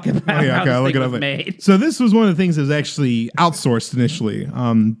time to talk about Oh, yeah, how okay, I'll this look thing it up was later. made. So this was one of the things that was actually outsourced initially.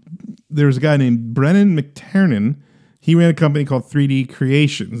 There was a guy named Brennan McTernan. He ran a company called 3D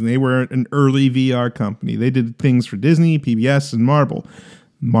Creations, and they were an early VR company. They did things for Disney, PBS, and Marvel.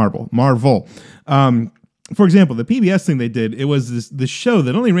 For example, the PBS thing they did, it was this show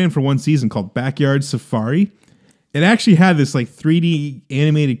that only ran for 1 season called Backyard Safari. It actually had this like 3D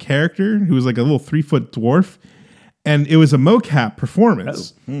animated character who was like a little 3-foot dwarf, and it was a mocap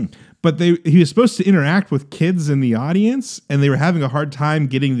performance. but he was supposed to interact with kids in the audience, and they were having a hard time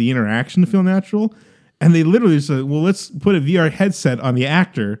getting the interaction to feel natural. And they literally said, well, let's put a VR headset on the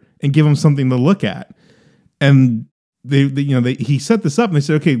actor and give him something to look at. And he set this up, and they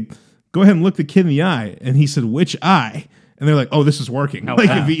said, okay, go ahead and look the kid in the eye. And he said, which eye? And they're like, oh, this is working. Oh, like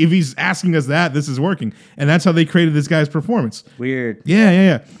wow. if he's asking us that, this is working. And that's how they created this guy's performance. Weird.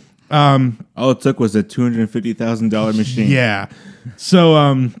 Yeah. All it took was a $250,000 machine. Yeah.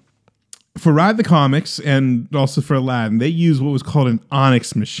 So for Ride the Comics and also for Aladdin, they used what was called an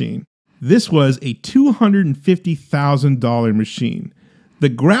Onyx machine. This was a $250,000 machine. The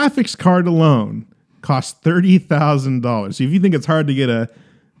graphics card alone cost $30,000. So if you think it's hard to get a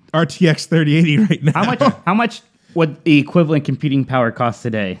RTX 3080 right now, How much would the equivalent computing power cost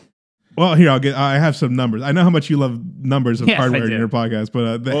today? well, here I have some numbers. I know how much you love numbers of Yes, I hardware in do. your podcast,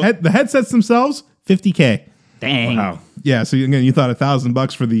 but the headsets themselves, $50K. Dang. Wow. Yeah, so again, you thought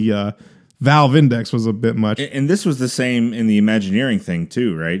 $1,000 for the Valve Index was a bit much. And this was the same in the Imagineering thing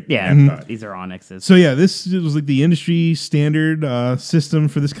too, right? Yeah, Mm-hmm. these are Onyxes. So yeah, this was like the industry standard system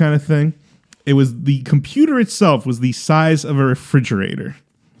for this kind of thing. It was the computer itself was the size of a refrigerator.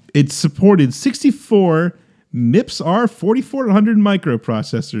 It supported 64 MIPS R4400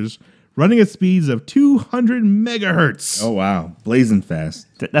 microprocessors running at speeds of 200 megahertz. Oh wow, blazing fast.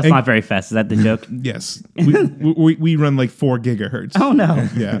 That's not very fast. Is that the joke? Yes, we run like 4 gigahertz. Oh, no.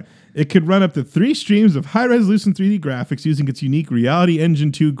 Yeah. It could run up to 3 streams of high-resolution 3D graphics using its unique Reality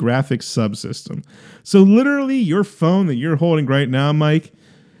Engine 2 graphics subsystem. So literally, your phone that you're holding right now, Mike,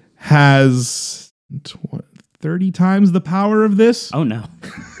 has 30 times the power of this. Oh, no.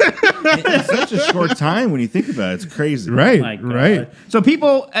 In such a short time when you think about it, it's crazy. Right, My God. right. So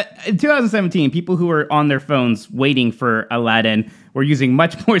people, in 2017, people who were on their phones waiting for Aladdin were using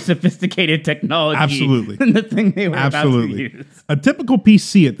much more sophisticated technology Absolutely. than the thing they were Absolutely. about to use. A typical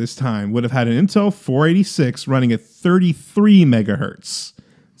PC at this time would have had an Intel 486 running at 33 megahertz.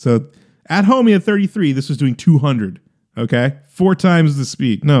 So at home, you had 33. This was doing 200. Okay? 4 times the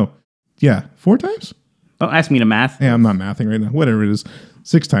speed. No. Yeah. 4 times? Don't ask me to math. Yeah, I'm not mathing right now. Whatever it is.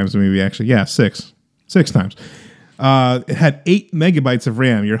 6 times maybe, actually. Yeah, 6. 6 times. It had 8 megabytes of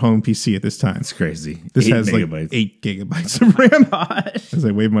RAM, your home PC at this time. It's crazy. This 8 has megabytes. like 8 gigabytes of RAM. As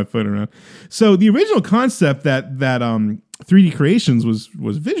I wave my foot around. So the original concept that 3D Creations was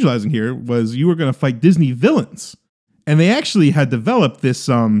visualizing here was you were going to fight Disney villains. And they actually had developed this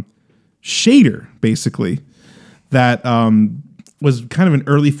shader, basically, that was kind of an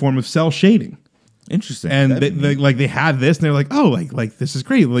early form of cell shading. Interesting. And That'd be neat. they had this, and they're like, oh, like this is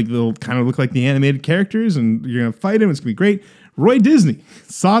great. Like they'll kind of look like the animated characters, and you're gonna fight them. It's gonna be great. Roy Disney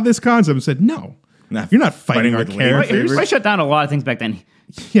saw this concept and said, no, Nah, you're not fighting our with characters. Roy shut down a lot of things back then.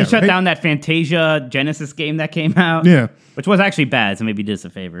 Yeah, He shut right? down that Fantasia Genesis game that came out. Yeah. Which was actually bad, so maybe he did us a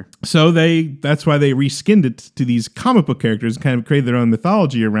favor. So that's why they reskinned it to these comic book characters and kind of created their own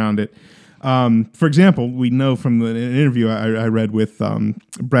mythology around it. For example, we know from an interview I read with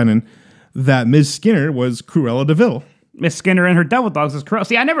Brennan that Ms. Skinner was Cruella de Vil. Miss Skinner and her Devil Dogs was corrupt.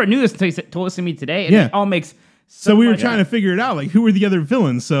 See, I never knew this until you told this to me today, and Yeah. it all makes So we were much trying to sense. figure it out, like who were the other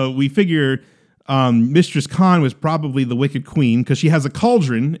villains. So we figure Mistress Khan was probably the Wicked Queen because she has a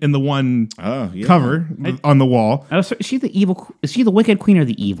cauldron in the one Oh, yeah. cover on the wall. Oh, so is she the evil? Is she the Wicked Queen or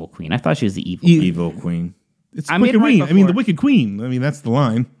the Evil Queen? I thought she was the Evil. Evil Queen. It's I made Wicked it right Queen. I mean, the before. Wicked Queen. I mean, that's the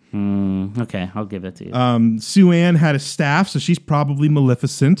line. Okay, I'll give it to you. Sue Ann had a staff, so she's probably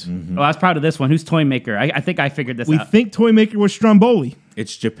Maleficent. Well, I was proud of this one. Who's Toymaker? I think I figured this We out. think Toymaker was Stromboli,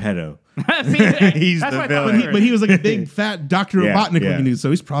 It's Geppetto. See, He's that's the what I thought villain. we were- but he was like a big fat Dr. Yeah, Robotnik yeah. looking dude, so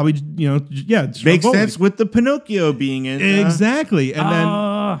he's probably Makes Stromboli. sense with the Pinocchio being in. Exactly,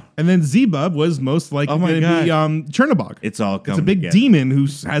 and then Zebub was most likely Oh my going to be God. Chernobog. It's all It's coming a big together. demon who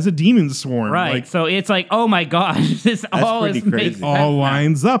has a demon swarm. Right. Like, So it's like, oh my gosh, this all pretty is makes crazy. sense all now.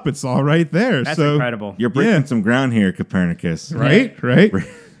 lines up. It's all right there. That's so, incredible. You're breaking Yeah. some ground here, Copernicus. Right.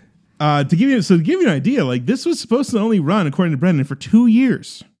 To give you an idea, like this was supposed to only run, according to Brendan, for 2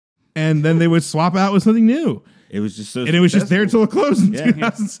 years, and then they would swap out with something new, It was just so. and it was just there until it closed in Yeah.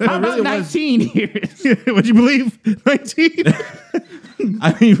 2007. How about really was- 19 years? Would you believe 19?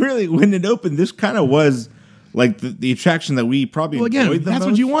 I mean, really, when it opened, this kind of was like the attraction that we probably Well, again, enjoyed the that's most.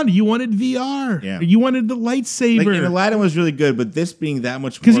 what you wanted. You wanted VR. Yeah. You wanted the Like, lightsaber. and Aladdin was really good, but this being that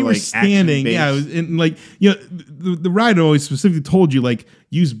much more Because you were like standing, yeah, it action-based- was, and like the ride always specifically told you like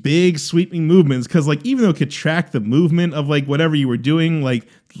use big sweeping movements because like even though it could track the movement of like whatever you were doing, like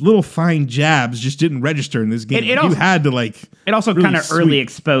little fine jabs just didn't register in this game. It You also- had to like It also really kind of early sweep.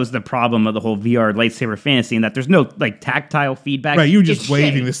 exposed the problem of the whole VR lightsaber fantasy in that there's no like tactile feedback. Right, you were just It's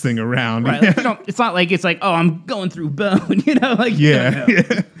waving shaped. this thing around. Right, like, you don't, it's not like oh I'm going through bone, like Yeah.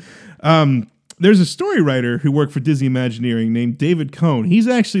 There's a story writer who worked for Disney Imagineering named David Cohn. He's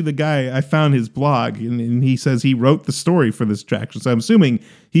actually the guy I found his blog, and he says he wrote the story for this attraction. So I'm assuming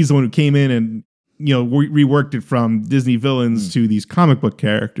he's the one who came in and reworked it from Disney villains to these comic book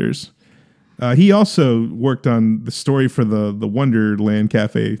characters. He also worked on the story for the Wonderland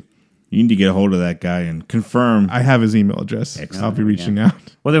Cafe. You need to get a hold of that guy and confirm. I have his email address. Excellent. I'll be reaching out.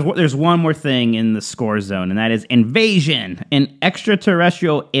 Well, there's one more thing in the score zone, and that is Invasion, an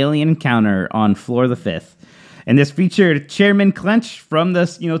extraterrestrial alien encounter on floor the 5th. And this featured Chairman Clench from the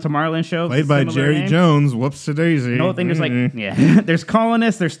Tomorrowland show. Played by Similar Jerry name. Jones. Whoops-a-daisy. The whole thing, there's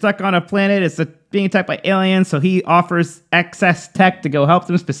colonists, they're stuck on a planet, it's being attacked by aliens, so he offers excess tech to go help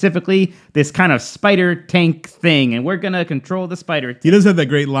them, specifically this kind of spider tank thing, and we're gonna control the spider. He does have that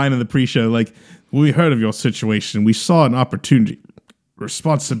great line in the pre-show, like, we heard of your situation. We saw an opportunity,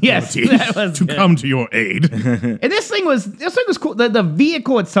 responsibility Yes, that was to good. come to your aid. And this thing was cool. The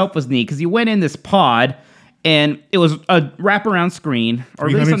vehicle itself was neat because you went in this pod. And it was a wraparound screen, or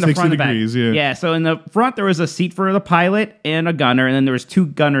at least on the 360 front and the back. degrees, yeah. Yeah, so in the front there was a seat for the pilot and a gunner, and then there was 2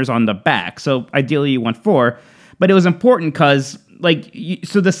 gunners on the back. So ideally you want 4, but it was important because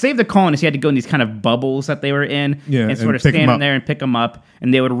so to save the colonists, you had to go in these kind of bubbles that they were in, Yeah, and sort and of pick 'em stand in up. there and pick them up,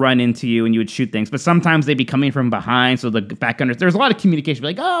 and they would run into you, and you would shoot things. But sometimes they'd be coming from behind, so the back gunners. There was a lot of communication,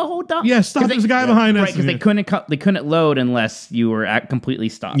 like, "Oh, hold on, Yeah, stop, 'Cause there's a guy behind us. right?" Because they couldn't load unless you were completely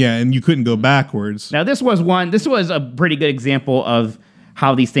stopped. Yeah, and you couldn't go backwards. Now, this was a pretty good example of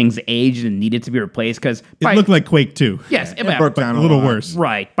how these things aged and needed to be replaced, because It looked like Quake 2. yes, It broke down A little lot. worse.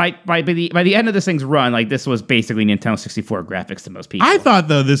 right. By the end of this thing's run, like, this was basically Nintendo 64 graphics to most people. I thought,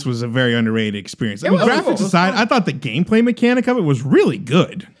 though, this was a very underrated experience. I mean, was cool. graphics It was aside, I thought the gameplay mechanic of it was really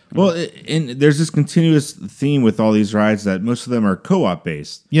good. Well, and there's this continuous theme with all these rides that most of them are co-op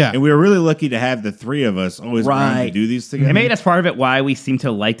based. Yeah. And we were really lucky to have the 3 of us always around to Right. do these together. And maybe that's part of it why we seem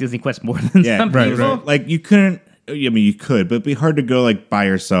to like Disney Quest more than Yeah, some right, people. right. Like you couldn't. I mean, you could, but it'd be hard to go like by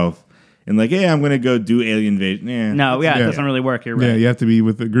yourself and like, hey, I'm gonna go do Alien Invasion. No, yeah, it doesn't really work. You're right. Yeah, you have to be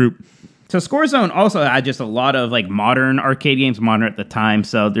with the group. So Score Zone also had just a lot of like modern arcade games, modern at the time.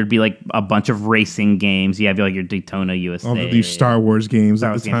 So there'd be like a bunch of racing games. You have like your Daytona USA. All these Star Wars games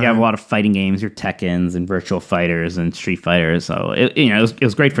Star at Wars the games. time. You have a lot of fighting games, your Tekkens and Virtual Fighters and Street Fighters. So it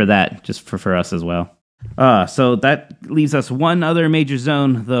was great for that, just for us as well. So that leaves us one other major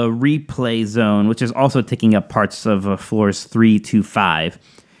zone, the replay zone, which is also taking up parts of floors 3 to 5.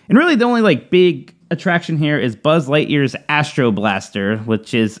 And really the only like big attraction here is Buzz Lightyear's Astro Blaster,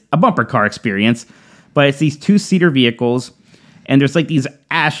 which is a bumper car experience, but it's these 2-seater vehicles, and there's like these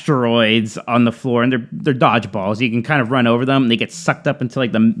asteroids on the floor, and they're dodgeballs. You can kind of run over them, and they get sucked up into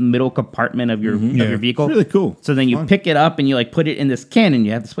like the middle compartment of your vehicle. It's really cool. So then you pick it up and you like put it in this cannon.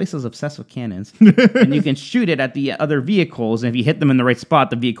 You have this place is obsessed with cannons, and you can shoot it at the other vehicles. And if you hit them in the right spot,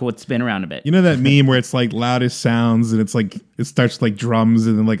 the vehicle would spin around a bit. You know that meme where it's like loudest sounds and it's like it starts with like drums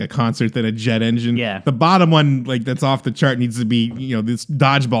and then like a concert, then a jet engine. Yeah. The bottom one, like that's off the chart, needs to be this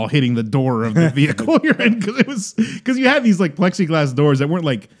dodgeball hitting the door of the vehicle you're in, because you had these like plexiglass doors that weren't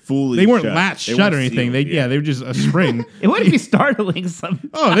like Fully they weren't shut. latched They shut weren't or anything. sealed, They were just a spring. It wouldn't be startling.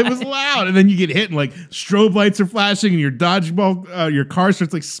 Oh, it was loud, and then you get hit, and like strobe lights are flashing, and your dodgeball, your car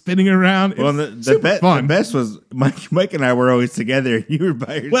starts like spinning around. Well, It's the super fun. best was Mike and I were always together. You were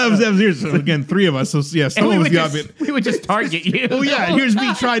by yourself. Well, that was here. So again, 3 of us. So yeah, And someone was the obvious. we would just target you. Oh yeah, and here's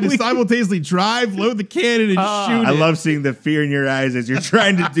me trying to simultaneously drive, load the cannon, and shoot I it. love seeing the fear in your eyes as you're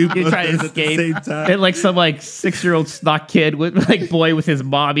trying to do You're both trying to those at the escape. same time. And like some like 6-year-old stock kid with like boy with his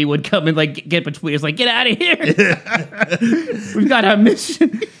mommy would come and like get between us, like, get out of here. We've got a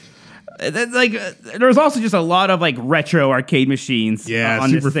mission. Like there was also just a lot of like retro arcade machines. Yeah, on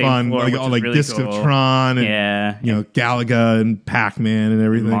super this same fun. floor, Like which all is like really Disc cool. of Tron and Yeah, Galaga and Pac-Man and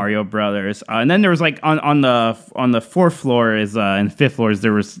everything. Mario Brothers, and then there was like on the 4th floor and 5th floors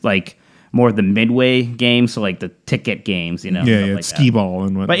there was like more of the midway games, so like the ticket games, Yeah, stuff like skee that. ball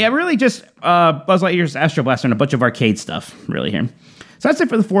and whatnot. But yeah, really just Buzz Lightyear's Astro Blaster and a bunch of arcade stuff, really, here. So that's it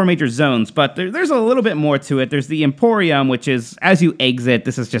for the 4 major zones, but there's a little bit more to it. There's the Emporium, which is, as you exit,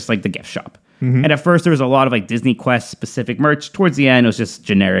 this is just like the gift shop. And at first, there was a lot of like Disney Quest specific merch. Towards the end, it was just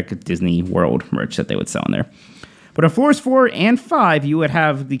generic Disney World merch that they would sell in there. But on floors 4 and 5, you would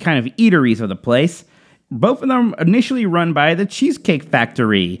have the kind of eateries of the place. Both of them initially run by the Cheesecake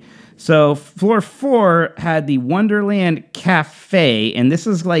Factory. So floor 4 had the Wonderland Cafe, and this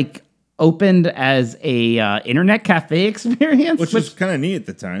is like opened as a internet cafe experience, Which was kind of neat at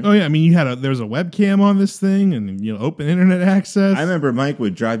the time. oh yeah, I mean there was a webcam on this thing and open internet access. I remember Mike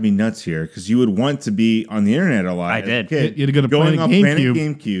would drive me nuts here because you would want to be on the internet a lot. I as a did. kid. You had to go to going Planet on GameCube.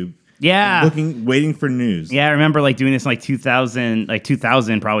 Planet GameCube. Yeah. waiting for news. Yeah, I remember like doing this in like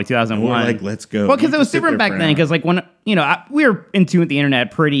 2000, probably 2001. We're like, let's go. Well, because We it was could sit different there back for an then. hour. Because like when we were in tune with the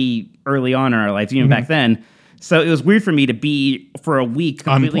internet pretty early on in our lives, even back then. So it was weird for me to be for a week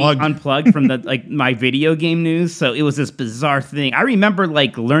completely unplugged from the like my video game news. So it was this bizarre thing. I remember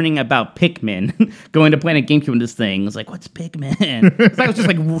like learning about Pikmin, going to Planet GameCube and this thing. I was like, "What's Pikmin?" So I was just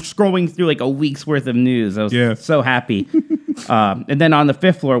like scrolling through like a week's worth of news. I was so happy. And then on the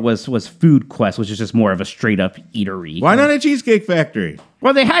 5th floor was Food Quest, which is just more of a straight up eatery. Why not a Cheesecake Factory?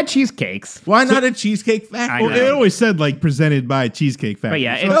 Well, they had cheesecakes. Why not a Cheesecake Factory? I Well, know. it always said like presented by Cheesecake Factory. But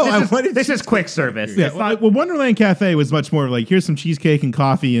yeah, So- this is quick service. yeah. It's not- Well, Wonderland Cafe was much more like here's some cheesecake and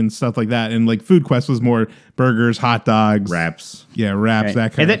coffee and stuff like that, and like Food Quest was more burgers, hot dogs, Wraps. yeah, wraps,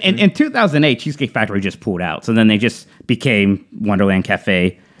 that kind and of then thing. in 2008, Cheesecake Factory just pulled out. So then they just became Wonderland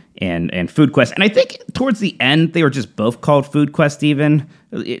Cafe and Food Quest. And I think towards the end, they were just both called Food Quest even.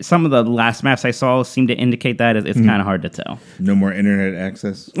 Some of the last maps I saw seem to indicate that. It's kind of hard to tell. No more internet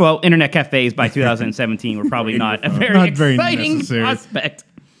access. Well, internet cafes by 2017 were probably not a very Not very exciting necessary. prospect.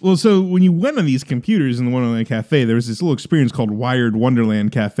 Well, so when you went on these computers in the Wonderland Cafe, there was this little experience called Wired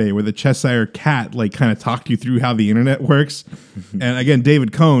Wonderland Cafe, where the Cheshire Cat like kind of talked you through how the internet works. And again,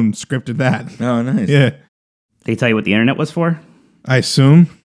 David Cohn scripted that. Oh, nice. Yeah, They tell you what the internet was for? I assume.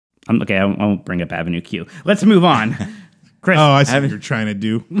 Okay, I won't bring up Avenue Q. Let's move on. Chris, Oh, I see what you're trying to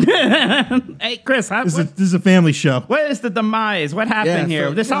do. hey, Chris, This is a family show. what is the demise? What happened here?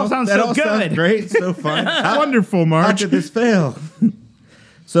 so, This you all know, sounds that so all good. sounds great, so fun. Wonderful, How March. did this fail?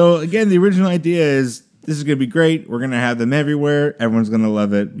 So again, the original idea is this is going to be great. We're going to have them everywhere. Everyone's going to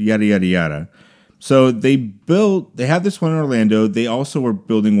love it. Yada yada yada. So they have this one in Orlando. They also were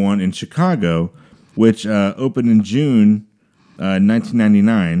building one in Chicago, which opened in June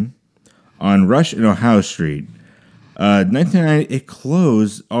 1999 on Rush and Ohio Street. 1999, it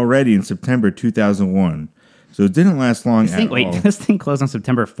closed already in September 2001. So it didn't last long at all. This thing closed on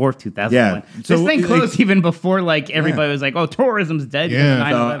September 4th, 2001. Yeah. This So, thing like- closed even before like everybody was like, "Oh, tourism's dead." Yeah.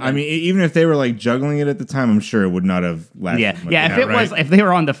 because of So, 9/11. I mean, even if they were like juggling it at the time, I'm sure it would not have lasted. yeah, much. yeah. If it was, if they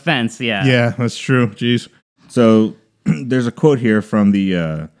were on the fence, yeah. Yeah, that's true. Jeez. So there's a quote here from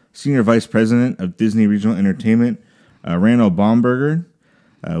the senior vice president of Disney Regional Entertainment, Randall Baumberger.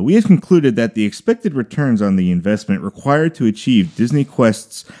 We have concluded that the expected returns on the investment required to achieve Disney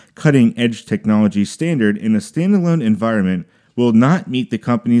Quest's cutting-edge technology standard in a standalone environment will not meet the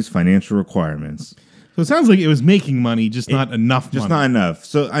company's financial requirements. So it sounds like it was making money, just not enough Just money. not enough.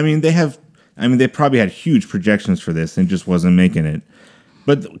 So they probably had huge projections for this and just wasn't making it.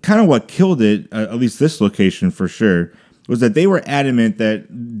 But kind of what killed it, at least this location for sure, was that they were adamant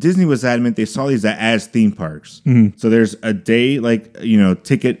that Disney was adamant they saw these as theme parks. Mm-hmm. So there's a day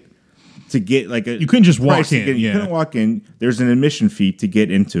ticket to get like a You couldn't just walk price to in, get- You yeah. couldn't walk in. There's an admission fee to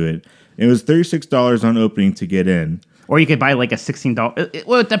get into it. It was $36 on opening to get in. Or you could buy like a $16.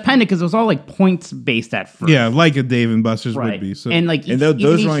 Well, it depended because it was all like points based at first. Yeah, like a Dave and Buster's right. would be. So And like And you those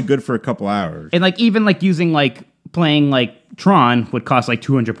could are only good for a couple hours. and like even like using like playing like Tron would cost like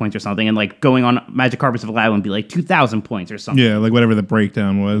 200 points or something, and like going on Magic Carpets of Aladdin would be like 2,000 points or something. yeah, like whatever the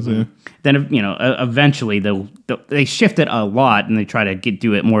breakdown was. Yeah. Then eventually they shifted a lot and they try to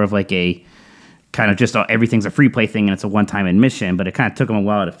do it more of like a kind of just everything's a free play thing and it's a one-time admission, but it kind of took them a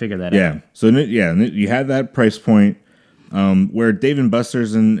while to figure that out. Yeah. So you had that price point where Dave and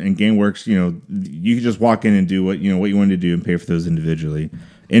Buster's and GameWorks, you could just walk in and do what you wanted to do and pay for those individually.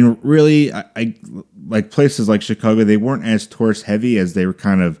 And really, I like places like Chicago, they weren't as tourist heavy as they were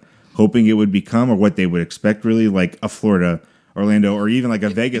kind of hoping it would become, or what they would expect. Really, like a Florida, Orlando, or even like a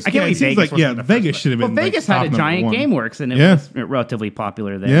Vegas. I can't it believe seems Vegas like wasn't the Vegas first should have one. been. Well, like, Vegas had top a number giant one. GameWorks and it Yeah. was relatively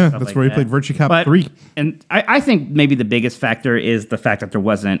popular there. Yeah, and stuff that's like where he that. played Virtua Cop But- 3. And I think maybe the biggest factor is the fact that there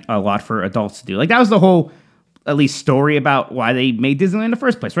wasn't a lot for adults to do. Like that was the whole, at least, story about why they made Disneyland in the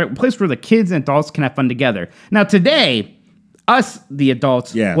first place, right? A place where the kids and adults can have fun together. Now today, us, the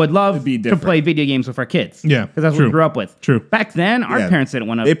adults, Yeah, would love it'd be to different. play video games with our kids. Yeah, because that's what true. we grew up with. True. Back then, our Yeah. parents didn't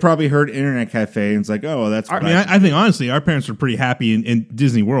want They to. probably heard Internet Cafe and it's like, oh, well, that's. I mean, I think honestly, our parents were pretty happy in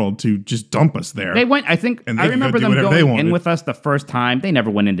Disney World to just dump us there. They went. I think And they I could go remember do them whatever they going in wanted. with us the first time. They never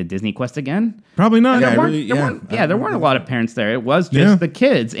went into Disney Quest again. Probably not. Yeah, There weren't, really- there yeah. weren't, there weren't a lot of parents there. It was just Yeah. the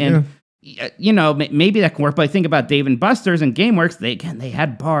kids, and maybe that can work. But I think about Dave and Buster's and GameWorks. They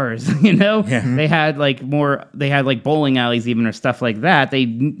had bars, They had like bowling alleys even or stuff like that. They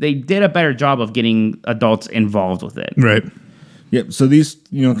did a better job of getting adults involved with it. Right. Yep. So these,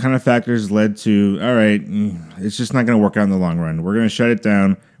 kind of factors led to, all right, it's just not going to work out in the long run. We're going to shut it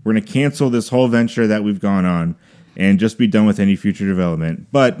down. We're going to cancel this whole venture that we've gone on and just be done with any future development,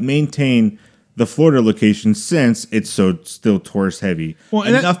 but maintain the Florida location since it's so still tourist heavy. Well,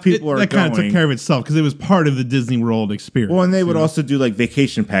 and enough people are that kind of going. took care of itself because it was part of the Disney World experience. Well, and they would also do like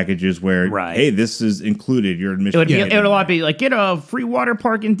vacation packages where, Right. hey, this is included. Your admission. It would a lot be like, get a free water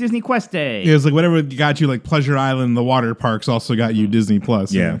park in Disney Quest Day. it was like whatever got you, like Pleasure Island, the water parks also got you Disney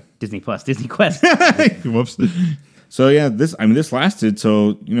Plus. Yeah. Disney Plus, Disney Quest. Whoops. So yeah, this lasted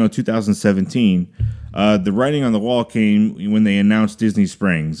till 2017. The writing on the wall came when they announced Disney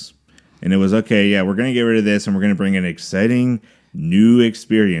Springs, and it was okay. Yeah, we're gonna get rid of this, and we're gonna bring an exciting new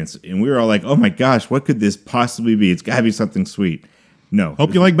experience. And we were all like, "Oh my gosh, what could this possibly be? It's gotta be something sweet." No,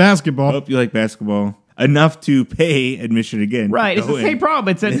 Hope you like basketball. hope you like basketball enough to pay admission again. Right, it's Go the same in.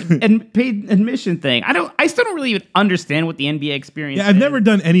 problem. It's an paid admission thing. I still don't really even understand what the NBA experience Yeah, I've is. never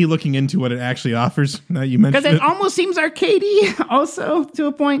done any looking into what it actually offers. Now you mentioned Because it it. almost seems arcadey also to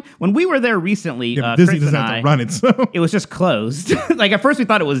a point. When we were there recently, Yeah, but Disney Chris doesn't and have I, to run it, so it was just closed. Like at first we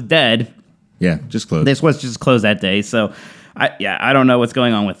thought it was dead. Yeah, just close. This was just closed that day. So I don't know what's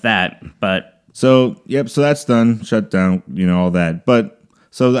going on with that. But So, yep, so that's done, shut down, all that. But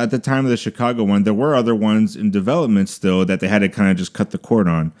so at the time of the Chicago one, there were other ones in development still that they had to kind of just cut the cord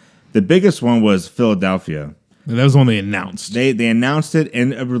on. The biggest one was Philadelphia. that was the one they announced. They announced it,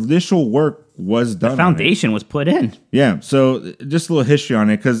 and initial work was done. on it. foundation was put in. Yeah, so just a little history on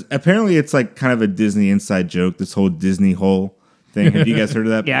it, because apparently it's like kind of a Disney inside joke, this whole Disney hole thing. Have you guys heard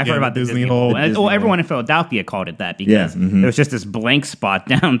of that? Yeah, I've Yeah, heard about the the Disney Disney hole. hole. The Disney Well, everyone hole. in Philadelphia called it that Yeah, because there was just this blank spot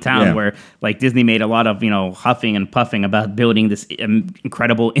downtown Yeah. where like Disney made a lot of huffing and puffing about building this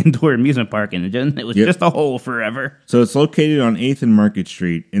incredible indoor amusement park, and it was Yep. just a hole forever. So it's located on 8th and Market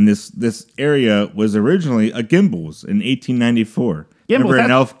Street, and this area was originally a Gimbals in 1894. Remember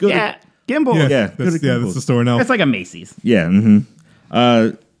an elf? Go to- Yeah, Gimbal. Yeah, Yeah, go to that's Gimbals. the store now. It's like a Macy's. Yeah.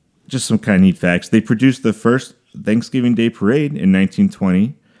 Just some kind of neat facts. They produced the first Thanksgiving Day parade in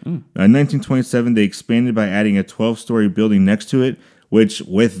 1920. In 1927, they expanded by adding a 12-story building next to it, which,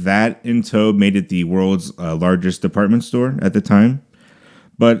 with that in tow, made it the world's largest department store at the time.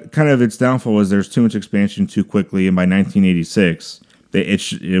 But kind of its downfall was there's too much expansion too quickly, and by 1986,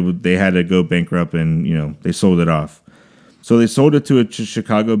 they had to go bankrupt, and they sold it off. So they sold it to a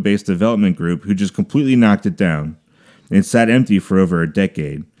Chicago-based development group who just completely knocked it down. And it sat empty for over a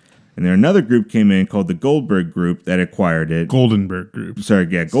decade. And then another group came in called the Goldberg Group that acquired it. Goldenberg Group.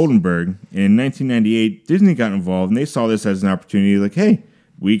 Goldenberg. In 1998, Disney got involved, and they saw this as an opportunity like, hey,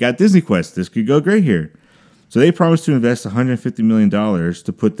 we got Disney Quest. This could go great here. So they promised to invest $150 million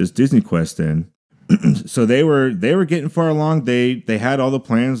to put this Disney Quest in. So they were getting far along. They had all the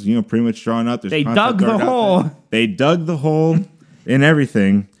plans, pretty much drawn up. There's They concept dug the art out hole. there. They dug the hole and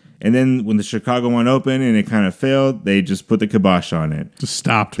everything. And then when the Chicago one opened and it kind of failed, they just put the kibosh on it. Just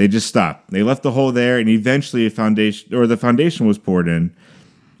stopped. They just stopped. They left the hole there, and eventually the foundation was poured in.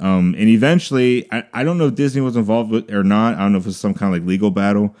 And eventually, I don't know if Disney was involved with or not. I don't know if it was some kind of like legal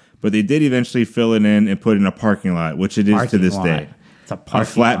battle, but they did eventually fill it in and put in a parking lot, which it is to Parking this lot. day. It's a A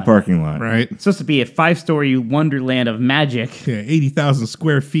parking flat lot. parking lot. right? It's supposed to be a 5-story wonderland of magic. Yeah, 80,000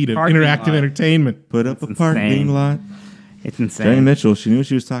 square feet of Parking interactive lot. entertainment. Put up a That's parking insane. lot. It's Jenny insane. Mitchell, she knew what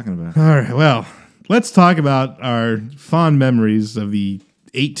she was talking about. All right, well, let's talk about our fond memories of the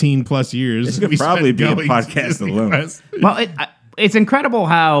 18 plus years. This could we probably spent be a going to podcast Disney alone. Quest. Well, it's incredible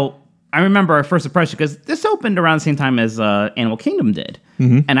how I remember our first impression because this opened around the same time as Animal Kingdom did,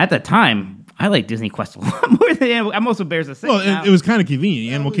 Mm-hmm. and at the time I liked Disney Quest a lot more than I'm also embarrassed to say. Well, now. it was kind of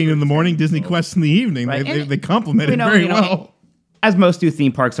convenient. Animal Kingdom in the morning, Disney Quest in the evening. Right, They and- complemented you know, very you know, well. as most new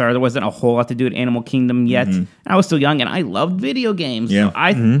theme parks are, there wasn't a whole lot to do at Animal Kingdom yet. I was still young and I loved video games. Yeah.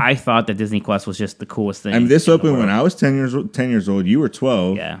 So I thought that Disney Quest was just the coolest thing. I mean, this in the opened when world. I was 10 years old. You were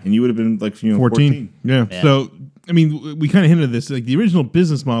 12. Yeah. And you would have been like 14. 14. Yeah. Yeah. So, I mean, we kind of hinted at this. Like, the original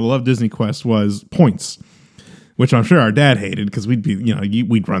business model of Disney Quest was points, which I'm sure our dad hated because we'd be,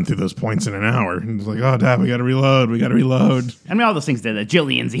 we'd run through those points in an hour. And it's like, oh, Dad, we got to reload. I mean, all those things did that.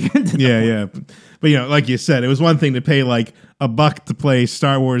 Jillian's even did Yeah, yeah. But, like you said, it was one thing to pay like $1 to play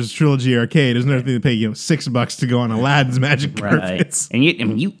Star Wars Trilogy Arcade. It was another thing to pay, $6 to go on Aladdin's Magic Right. Carpets. And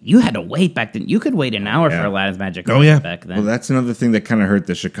you had to wait back then. You could wait an hour Yeah. for Aladdin's Magic Oh, yeah. back then. Well, that's another thing that kind of hurt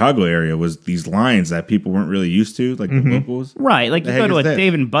the Chicago area was these lines that people weren't really used to, like the locals. Right, like The you go heck to is a that?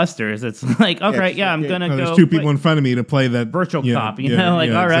 Dave and Buster's. It's like, okay, yeah, I'm gonna Oh, go. there's two people wait, in front of me to play that virtual cop. All yeah,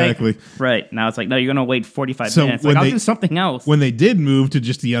 right, exactly. right. Now it's like, no, you're gonna wait 45 So minutes. when Like, I'll they- do something else. When they did move to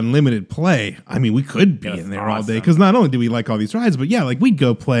just the unlimited play, I mean, we could be It was in there all day awesome. because not only do we like all these rides, but yeah, like we'd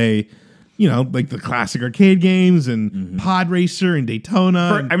go play, like the classic arcade games and Pod Racer and Daytona.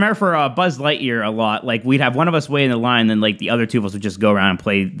 I remember for Buzz Lightyear a lot. Like we'd have one of us wait in the line, then like the other two of us would just go around and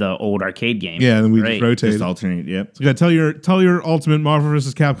play the old arcade game. yeah, and we Great. just rotate. Just alternate, yep. So, tell your ultimate Marvel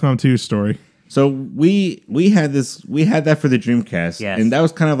vs. Capcom 2 story. So we had that for the Dreamcast, Yes. and that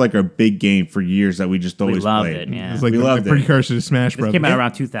was kind of like our big game for years that we just We always loved played. it. Yeah. It's like We the loved it. precursor to Smash It Bros. came out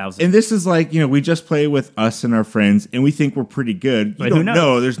around 2000. And this is like, we just play with us and our friends, and we think we're pretty good. You But who don't knows?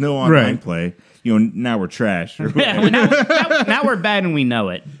 know. There's no online Right. play. Now we're trash. Yeah, now we're bad and we know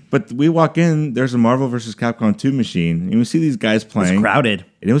it. But we walk in, there's a Marvel vs. Capcom 2 machine, and we see these guys playing. It's crowded.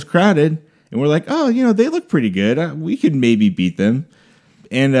 And it was crowded. And we're like, oh, they look pretty good. We could maybe beat them.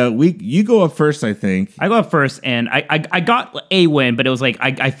 And you go up first, I think. I go up first, and I got a win, but it was like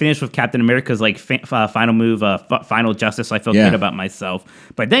I finished with Captain America's like final move, final justice. So I felt Yeah. good about myself.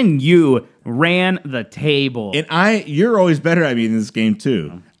 But then you ran the table. And you're always better at me in this game,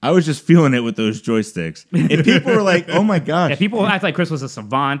 too. I was just feeling it with those joysticks. And people were like, oh my gosh. Yeah, people act like Chris was a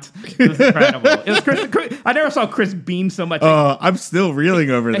savant. It was incredible. It was Chris. I never saw Chris beam so much. I'm still reeling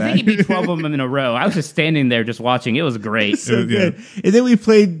over I that. think he beat 12 of them in a row. I was just standing there just watching. It was great. So good. And then we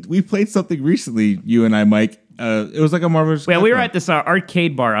played something recently, you and I, Mike. It was like a Marvel vs. Well, we were Capcom. at this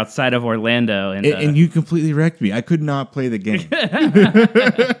arcade bar outside of Orlando, And you completely wrecked me. I could not play the game.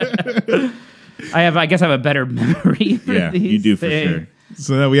 I guess I have a better memory. For Yeah, you these do for things. sure.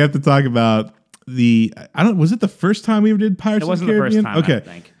 So now we have to talk about was it the first time we ever did Pirates It wasn't of the the first Caribbean? time, I Okay. don't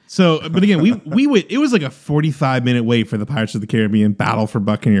think. So, but again, we wait. It was like a 45-minute wait for the Pirates of the Caribbean Battle for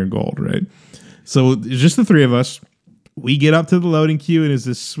Buccaneer Gold, right? So it's just the three of us. We get up to the loading queue, and it's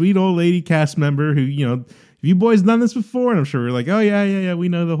this sweet old lady cast member who, have you boys done this before? And I'm sure we're like, oh yeah, we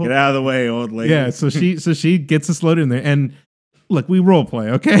know the whole. Get out of the way, old lady. Yeah, so she gets us loaded in there, and look, we role play,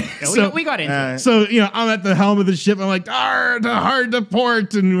 okay? Yeah, we got into it. So, I'm at the helm of the ship. I'm like, hard to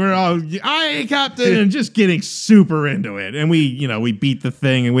port. And we're all, aye, Captain, and just getting super into it. And we beat the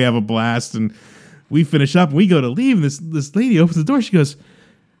thing and we have a blast. And we finish up and we go to leave. And this lady opens the door. She goes,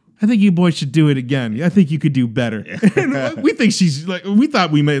 I think you boys should do it again. I think you could do better. And we think she's like, we thought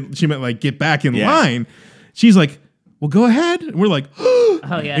she meant like get back in line. She's like, well, go ahead. And we're like, Oh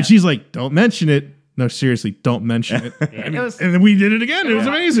yeah. and she's like, don't mention it. No, seriously, don't mention it. It was And then we did it again. It was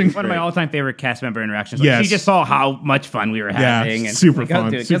amazing. one of my all-time favorite cast member interactions. Like, Yes. she just saw how much fun we were having. And super like, go fun,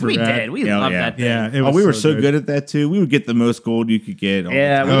 do it. 'Cause super we rad. did. We Yeah, loved yeah. that thing. Yeah, it Oh, was we were so good at that too. We would get the most gold you could get.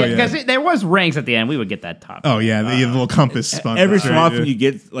 Yeah, Oh, yeah. because there was ranks at the end. We would get that top. Oh yeah, the little compass spun. Every Right, so yeah. often you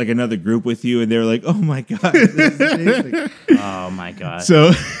get like another group with you, and they're like, "Oh my god, this is amazing." Oh my god.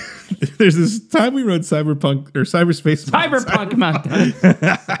 So there's this time we rode Cyberpunk or Cyberspace. Mountain. Cyberpunk Mountain.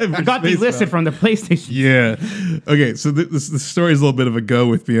 I got delisted from the PlayStation. Yeah. Okay, so the story is a little bit of a go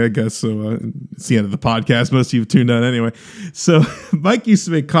with me, I guess. So it's the end of the podcast. Most of you have tuned out anyway. So Mike used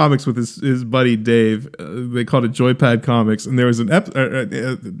to make comics with his buddy Dave. They called it Joypad Comics, and there was an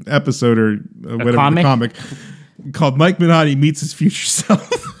episode or whatever comic? the comic called Mike Minotti Meets His Future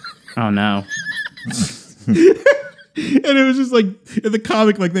Self. Oh no. And it was just like in the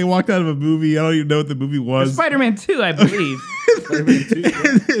comic, like they walked out of a movie. I don't even know what the movie was. Spider-Man 2, I believe.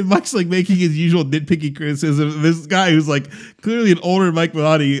 And Mike's like making his usual nitpicky criticism. This guy who's like clearly an older Mike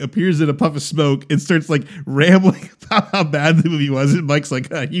Minotti appears in a puff of smoke and starts like rambling about how bad the movie was. And Mike's like,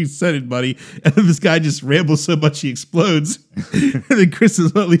 you said it, buddy. And then this guy just rambles so much he explodes. And then Chris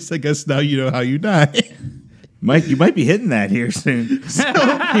says, well, at least I guess now you know how you die. Mike, you might be hitting that here soon.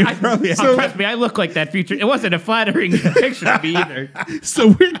 You probably Trust me, I look like that future. It wasn't a flattering picture to me either. So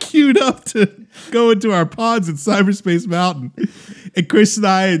we're queued up to go into our pods at Cyberspace Mountain. And Chris and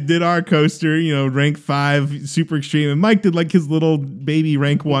I did our coaster, rank 5, super extreme. And Mike did like his little baby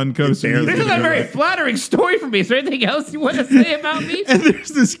rank 1 coaster. Barely. This is a very flattering story for me. Is there anything else you want to say about me? And there's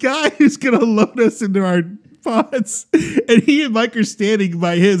this guy who's going to load us into our pods. And he and Mike are standing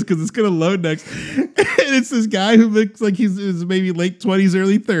by his because it's going to load next. And it's this guy who looks like he's maybe late 20s,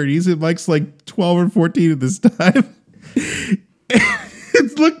 early 30s. And Mike's like 12 or 14 at this time.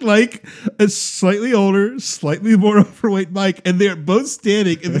 It looked like a slightly older, slightly more overweight Mike. And they're both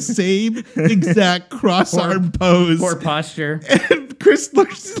standing in the same exact cross-arm pose. Poor posture. And Chris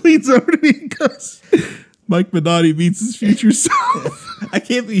leans over to me and goes, Mike Minotti meets his future self. I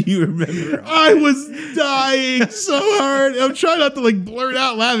can't believe you remember. I was dying so hard. I'm trying not to like blurt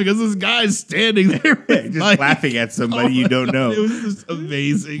out laughing because this guy's standing there with Just Mike. laughing at somebody you don't know. It was just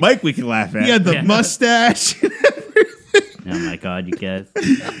amazing. Mike, we can laugh at. He had the Yeah. mustache. Oh my god, you guys.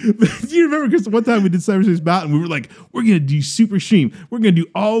 Do you remember, Chris, one time we did Cyberspace Mountain, we were like, we're going to do super stream. We're going to do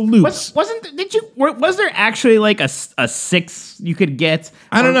all loops. Was there actually like a 6 you could get?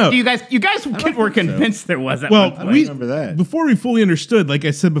 I don't Or know. You guys were convinced there was at Well, one point. we remember that. before we fully understood, like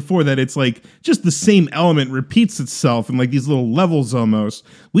I said before, that it's like just the same element repeats itself in like these little levels almost.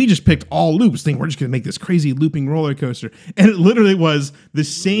 We just picked all loops, thinking we're just gonna make this crazy looping roller coaster, and it literally was the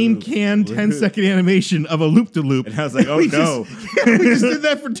same 10-second animation of a loop to loop. And I was like, oh, we no. no. we just did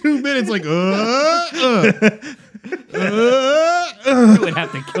that for 2 minutes. Like, You would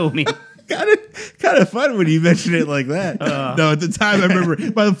have to kill me. kind of fun when you mention it like that. No, at the time I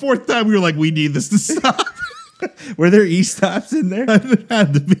remember. By the fourth time, we were like, we need this to stop. Were there e-stops in there? It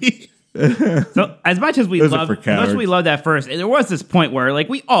had to be. So as much as we Those are loved, for as much as we cowards. loved that first, there was this point where like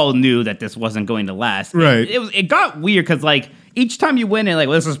we all knew that this wasn't going to last. Right. It got weird because like each time you went in, like,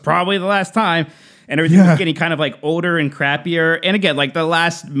 well, this is probably the last time. And everything Yeah. was getting kind of like older and crappier. And again, like the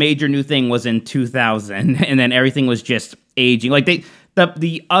last major new thing was in 2000, and then everything was just aging. Like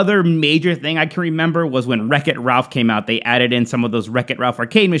the other major thing I can remember was when Wreck-It Ralph came out. They added in some of those Wreck-It Ralph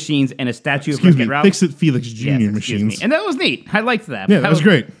arcade machines and a statue Excuse of me, Wreck-It Ralph. Fix It Felix Jr. Yes, excuse machines. me. And that was neat. I liked that. Yeah, that was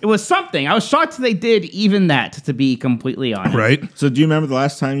great. It was something. I was shocked they did even that, to be completely honest. Right? So do you remember the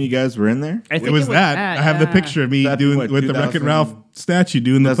last time you guys were in there? I think It was that. I have the yeah. picture of me That'd be doing what, with the Wreck-It 2000? Ralph statue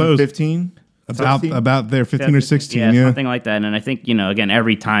doing the pose. 2015? About there, 15 or 16. Yeah, Yeah. something like that. And I think, again,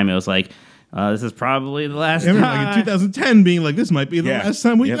 every time it was like, this is probably the last I time. remember like in 2010 being like, this might be the Yeah. last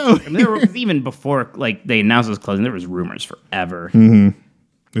time we Yep. go. And there was, even before like they announced it was closing, there was rumors forever.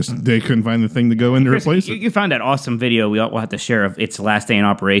 They couldn't find the thing to go in to Chris, replace you, it. you found that awesome video we all have to share of its last day in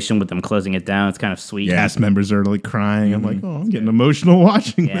operation with them closing it down. It's kind of sweet. Yeah. Cast members are like crying. I'm like, oh, I'm getting emotional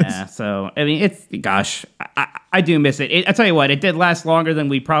watching Yeah, this. so I mean, I do miss it. I tell you what, it did last longer than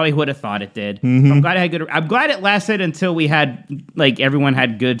we probably would have thought it did. Mm-hmm. I'm glad it had good. I'm glad it lasted until we had like everyone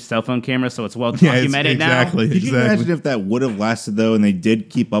had good cell phone cameras, so it's well Yeah, it's- documented exactly. now. Could you imagine if that would have lasted though, and they did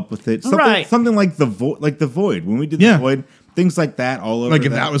keep up with it? Something, Right. something like the void. When we did Yeah. the void, things like that all over. Like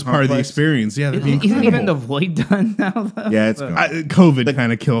if that was part of the complex. experience. Yeah, that'd be Isn't even incredible. the void done now? Though? Yeah, it's gone. COVID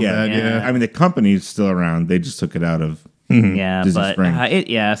kind of killed that. yeah. Yeah. I mean, the company's still around. They just took it out of. Yeah, Disney but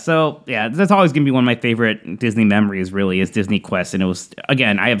Springs. so that's always gonna be one of my favorite Disney memories. Really, is Disney Quest, and it was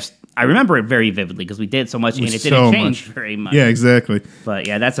again. I remember it very vividly because we did so much, and it So didn't change much. very much. Yeah, exactly. But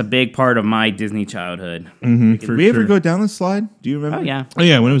yeah, that's a big part of my Disney childhood. For Did we ever sure. go down the slide? Do you remember? Oh yeah, Oh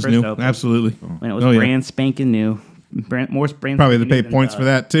yeah, when it was First new, open. absolutely. when it was Oh, yeah. brand spanking new. More brand Probably to spanking pay new points than, for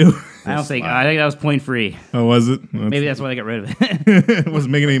that too. I don't think. I think that was point free. Oh, was it? Well, Maybe that's why they got rid of it. it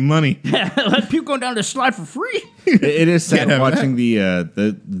wasn't making any money. Let people go down the slide for free. It is sad have watching the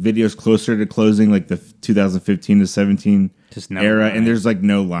videos closer to closing, like the 2015 to 17 Just no era, lines. and there's like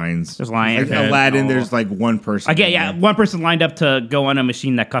no lines. There's lines. Like Yeah. Aladdin, Oh. there's like one person. Again, in yeah, there. one person lined up to go on a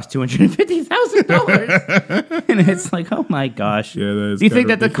machine that cost $250,000, and it's like, oh my gosh. Yeah, that is do you think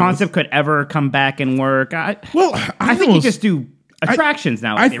kinda that the ridiculous. concept could ever come back and work? Well, I think you just do attractions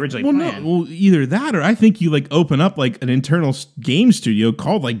now, like they originally planned. well, either that or I think you like open up like an internal game studio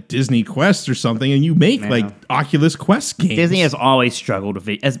called like Disney Quest or something, and you make like Oculus Quest games. Disney has always struggled with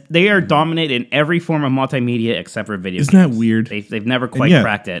it, as they are dominant in every form of multimedia except for video. Isn't that games. weird? They've never quite yeah.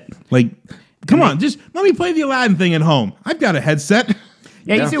 cracked it. Like, come on, just let me play the Aladdin thing at home. I've got a headset.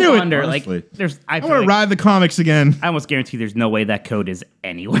 Yeah, you Yeah. do Do it, wonder. honestly. Like, there's. I I feel want to like, ride the comics again. I almost guarantee there's no way that code is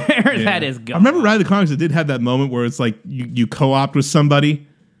anywhere. That is gone. I remember Ride the Comics. It did have that moment where it's like you co-opt with somebody,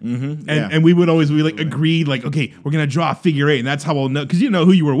 and we would always like agreed like, okay, we're gonna draw a figure eight, and that's how we'll know because you know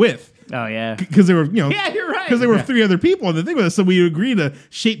who you were with Oh yeah. because there were Yeah, you're right. because there were three other people in the thing with us, so we agreed to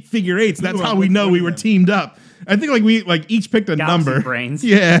shape figure eights. And that's Ooh, how I'm we with know one we of were them. teamed up. I think like we like each picked a Galaxy number. brains.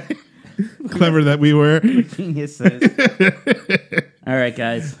 Yeah, clever that we were. Geniuses. All right,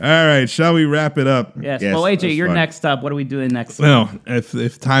 guys. All right, shall we wrap it up? Yes. Yes, Well, that's AJ, you're fun. next up. What are we doing next? Well,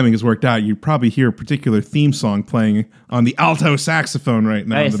 if timing has worked out, you probably hear a particular theme song playing on the alto saxophone right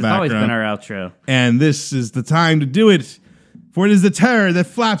now in Yes, the it's always background. been our outro. And this is the time to do it, for it is the terror that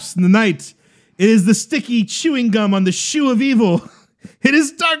flaps in the night. It is the sticky chewing gum on the shoe of evil. It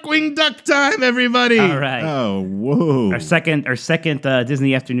is Darkwing Duck time, everybody. All right. Oh, whoa. Our second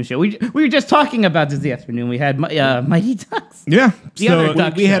Disney Afternoon show. We were just talking about Disney Afternoon. We had Mighty Ducks. Yeah. The other So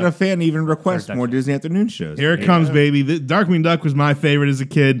duck We had show. a fan even request Duck more show. Disney afternoon shows. here it comes, baby. The Darkwing Duck was my favorite as a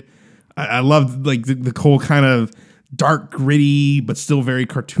kid. I loved like the whole kind of dark, gritty, but still very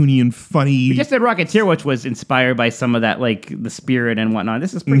cartoony and funny. We just did Rocketeer, which was inspired by some of that, like the spirit and whatnot.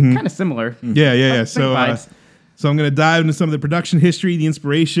 This is pretty kind of similar. Yeah. So, vibes. so I'm going to dive into some of the production history, the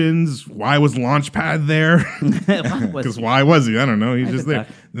inspirations. Why was Launchpad there? What was Because why was he? I don't know. He's He's just a there. duck.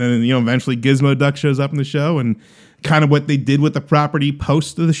 Then eventually Gizmo Duck shows up in the show, and kind of what they did with the property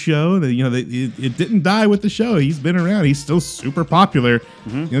post of the show. That it didn't die with the show. He's been around. He's still super popular.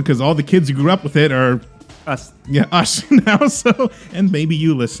 Because all the kids who grew up with it are us? us now. So and maybe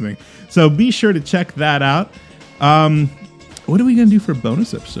you listening. So be sure to check that out. what are we gonna do for a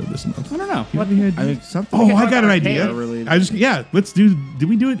bonus episode this month? I don't know. You What, have any idea? I mean, something. Oh, I talk got an about idea. arcade Let's do. Did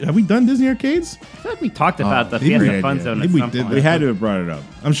we do it? Have we done Disney arcades? I feel like we talked about the maybe we Fiesta did, Fun yeah. Zone Maybe at we some did. point. We had to have brought it up.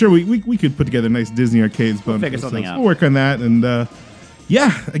 I'm sure we could put together a nice Disney arcades bonus. figure something episodes. out. We'll work on that. And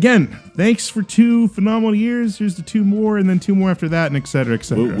yeah, again, thanks for 2 phenomenal years. Here's the 2 more, and then 2 more after that, and et cetera, et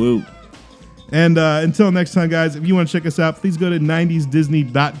cetera. Woo woo. And until next time, guys, if you want to check us out, please go to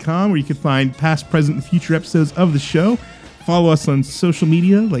 90sdisney.com where you can find past, present, and future episodes of the show. Follow us on social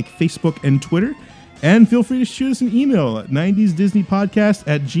media like Facebook and Twitter. And feel free to shoot us an email at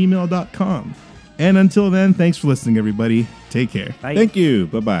 90sdisneypodcast@gmail.com. And until then, thanks for listening, everybody. Take care. Bye. Thank you.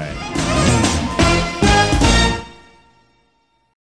 Bye bye.